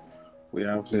 We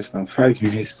have less than 5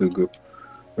 minutes to go.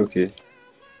 Okay.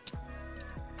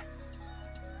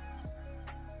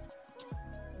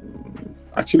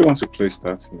 I actually want to place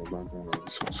that in the background.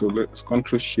 So let's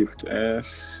Control Shift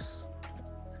S.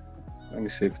 Let me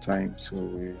save time so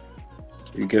you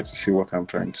get to see what I'm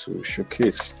trying to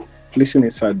showcase. Placing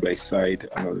it side by side,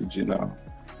 an original,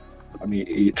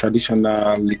 a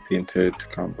traditionally painted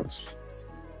canvas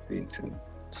painting.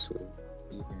 So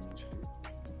image.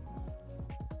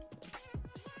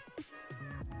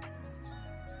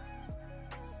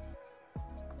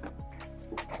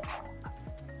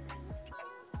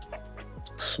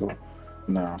 So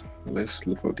now let's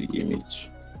look at the image.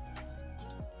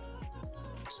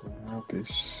 So I have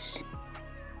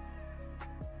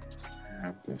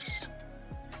this.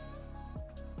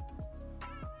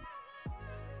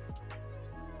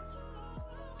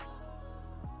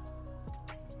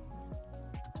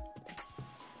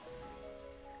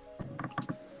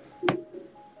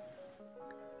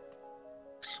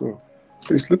 So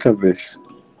please look at this.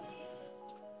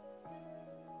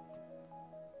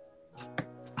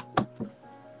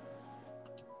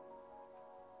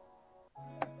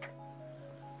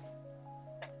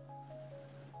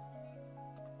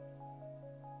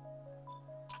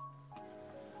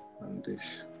 And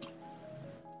this.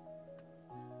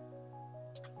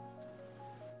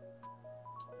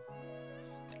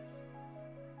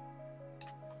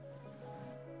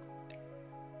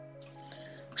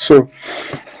 So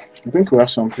I think we have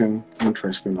something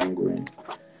interesting ongoing.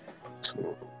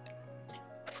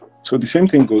 So the same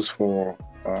thing goes for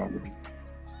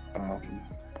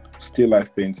still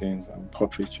life paintings and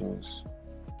portraitures.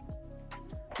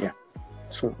 Yeah.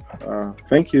 So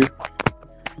thank you.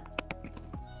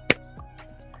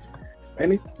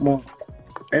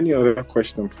 Any other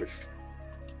question, please?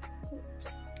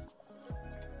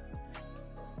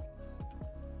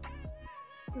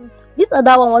 This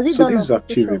other one, was it done this is on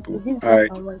achievable. This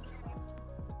black and white?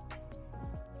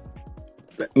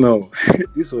 No,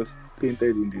 this was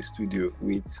painted in the studio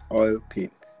with oil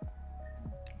paint.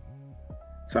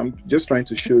 So I'm just trying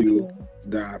to show you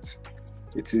that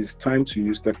it is time to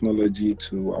use technology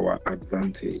to our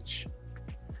advantage.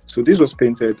 So this was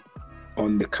painted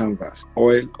on the canvas,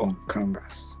 oil on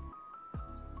canvas.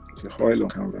 It's oil on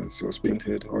canvas. It was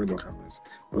painted oil on canvas.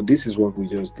 But this is what we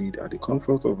just did at the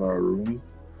comfort of our room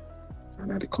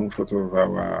and at the comfort of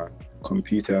our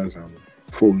computers and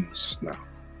phones now.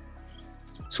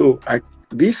 So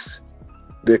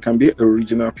there can be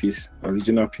original piece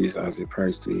as a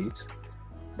price to it,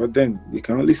 but then you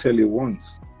can only sell it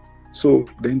once. So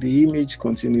then the image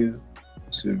continues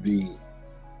to be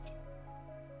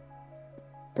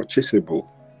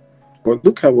purchasable. But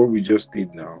look at what we just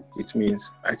did now. It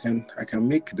means I can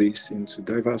make this into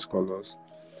diverse colors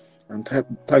and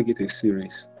target a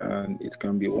series, and it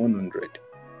can be 100,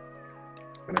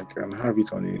 and I can have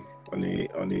it on a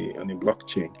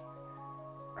blockchain,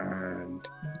 and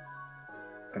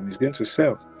it's going to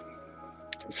sell.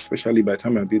 Especially by the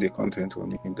time I do the content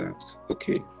on it, that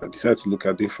okay, I decide to look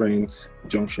at different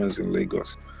junctions in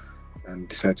Lagos and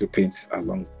decide to paint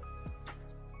along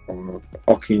or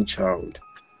Orkin Child.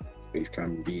 It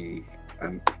can be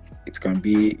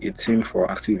a theme for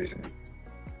activism.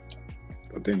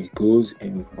 But then it goes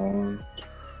on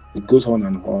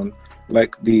and on.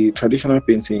 Like the traditional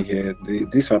painting here,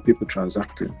 these are people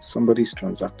transacting. Somebody's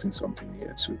transacting something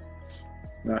here too.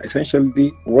 Now,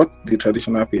 essentially, what the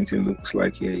traditional painting looks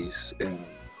like here is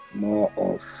more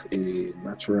of a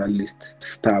naturalist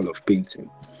style of painting.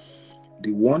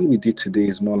 The one we did today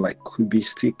is more like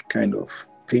cubistic kind of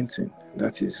painting.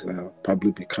 That is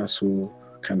Pablo Picasso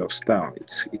kind of style.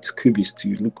 It's cubist.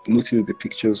 You notice the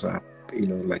pictures are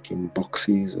like in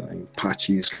boxes or in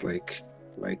patches, like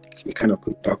a kind of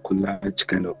paper collage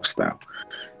kind of style.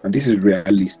 And this is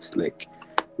realist. Like,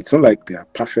 it's not like they are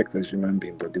perfect as human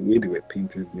beings, but the way they were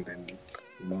painted made them look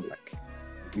more like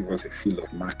give us a feel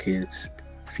of markets,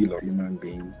 feel of human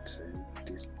beings, and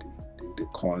the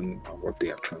con and what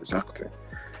they are transacting.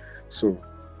 So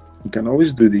you can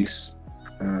always do this,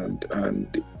 and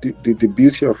the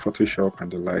beauty of Photoshop and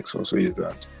the likes also is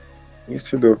that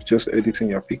instead of just editing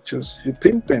your pictures, you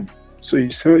paint them. So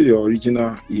you sell your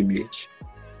original image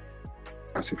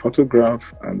as a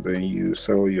photograph, and then you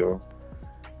sell your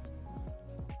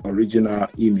original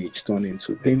image turned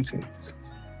into paintings.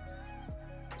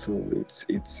 So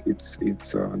it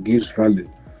gives value,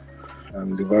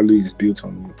 and the value is built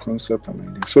on the concept and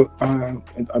idea. So in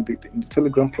the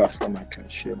Telegram platform, I can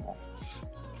share more,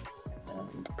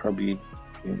 and probably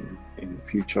in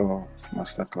future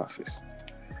master classes.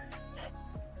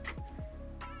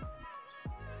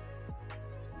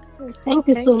 Thank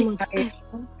you so Thank you, much.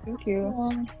 Ayo. Thank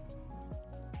you.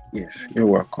 Yes, you're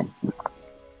welcome.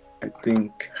 I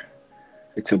think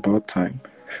it's about time.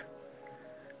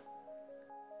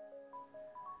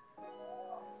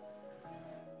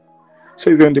 So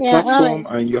if you're on the Yeah, all platform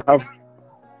right. and you have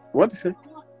what is it?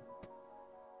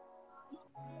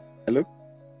 Hello?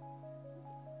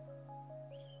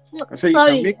 No, I say you can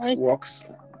sorry. make works.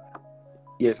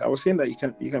 Yes, I was saying that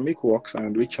you can make works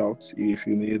and reach out if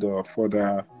you need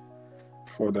further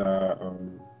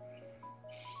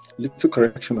little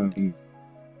correction on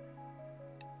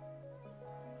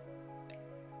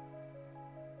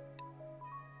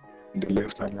the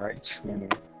left and right.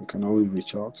 You can always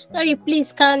reach out. Sorry,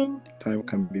 please can. Time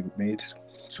can be made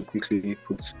to quickly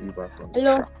put you back on the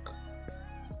Hello. track.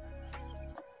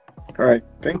 All right,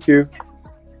 thank you.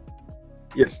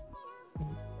 Yes.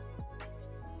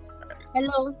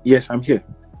 Hello. Yes, I'm here.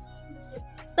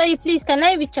 Sorry, please can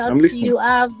I reach out I'm to listening. you?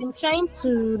 I've been trying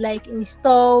to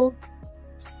install.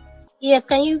 Yes,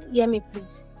 can you hear me,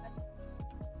 please?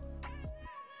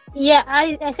 Yeah,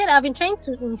 I said I've been trying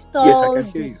to install Yes, I can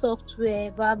hear the you.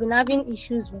 software, but I've been having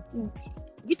issues with it.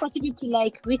 Is it possible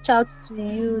to reach out to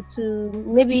you to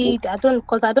maybe I don't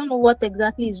know what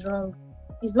exactly is wrong.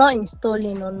 It's not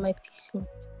installing on my PC.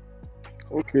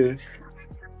 Okay.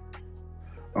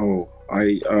 Oh,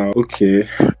 okay.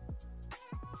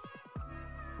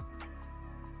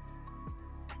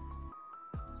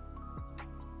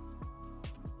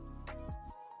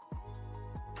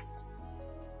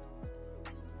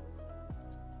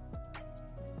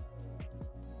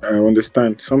 I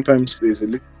understand. Sometimes there's a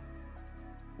little.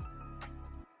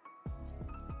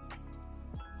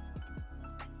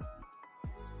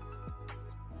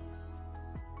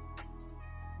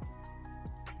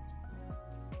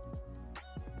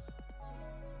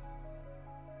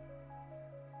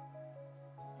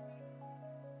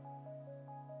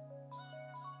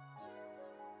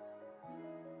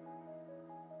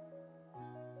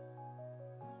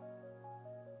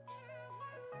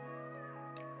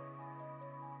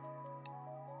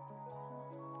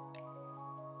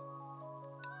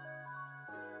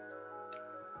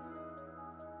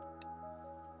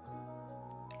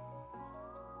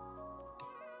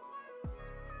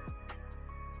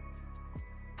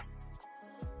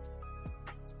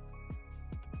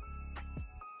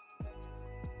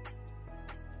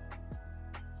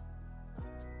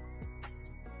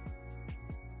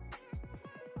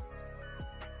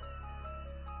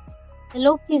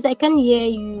 Hello, please. I can hear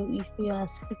you if you are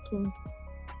speaking.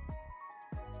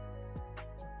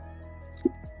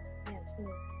 Yes.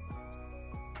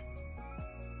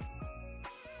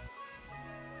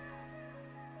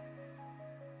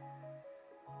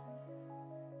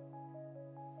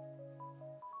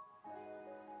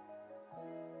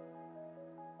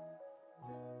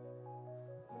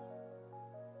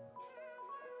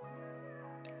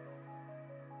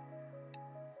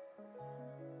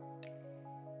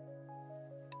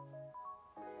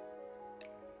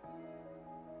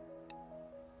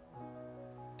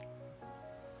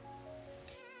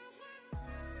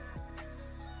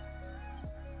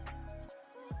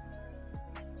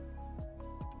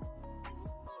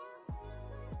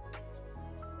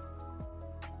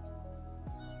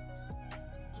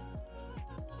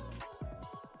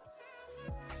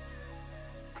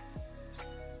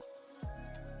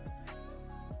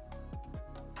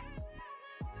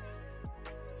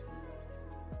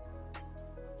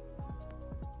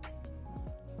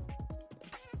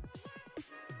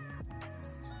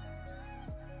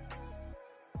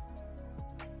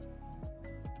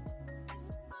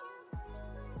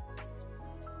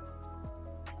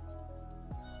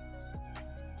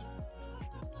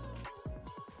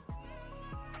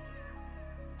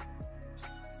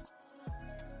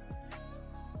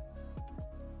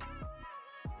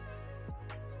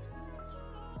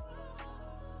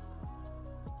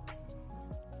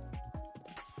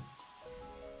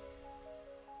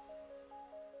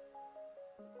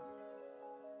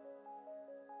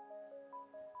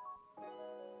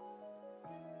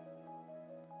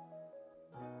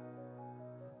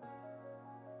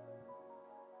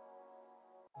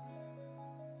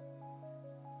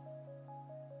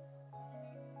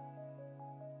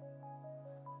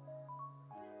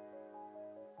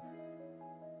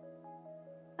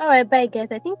 All right, bye, guys.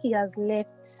 I think he has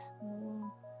left.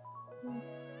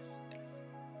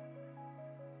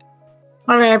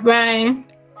 All right, bye.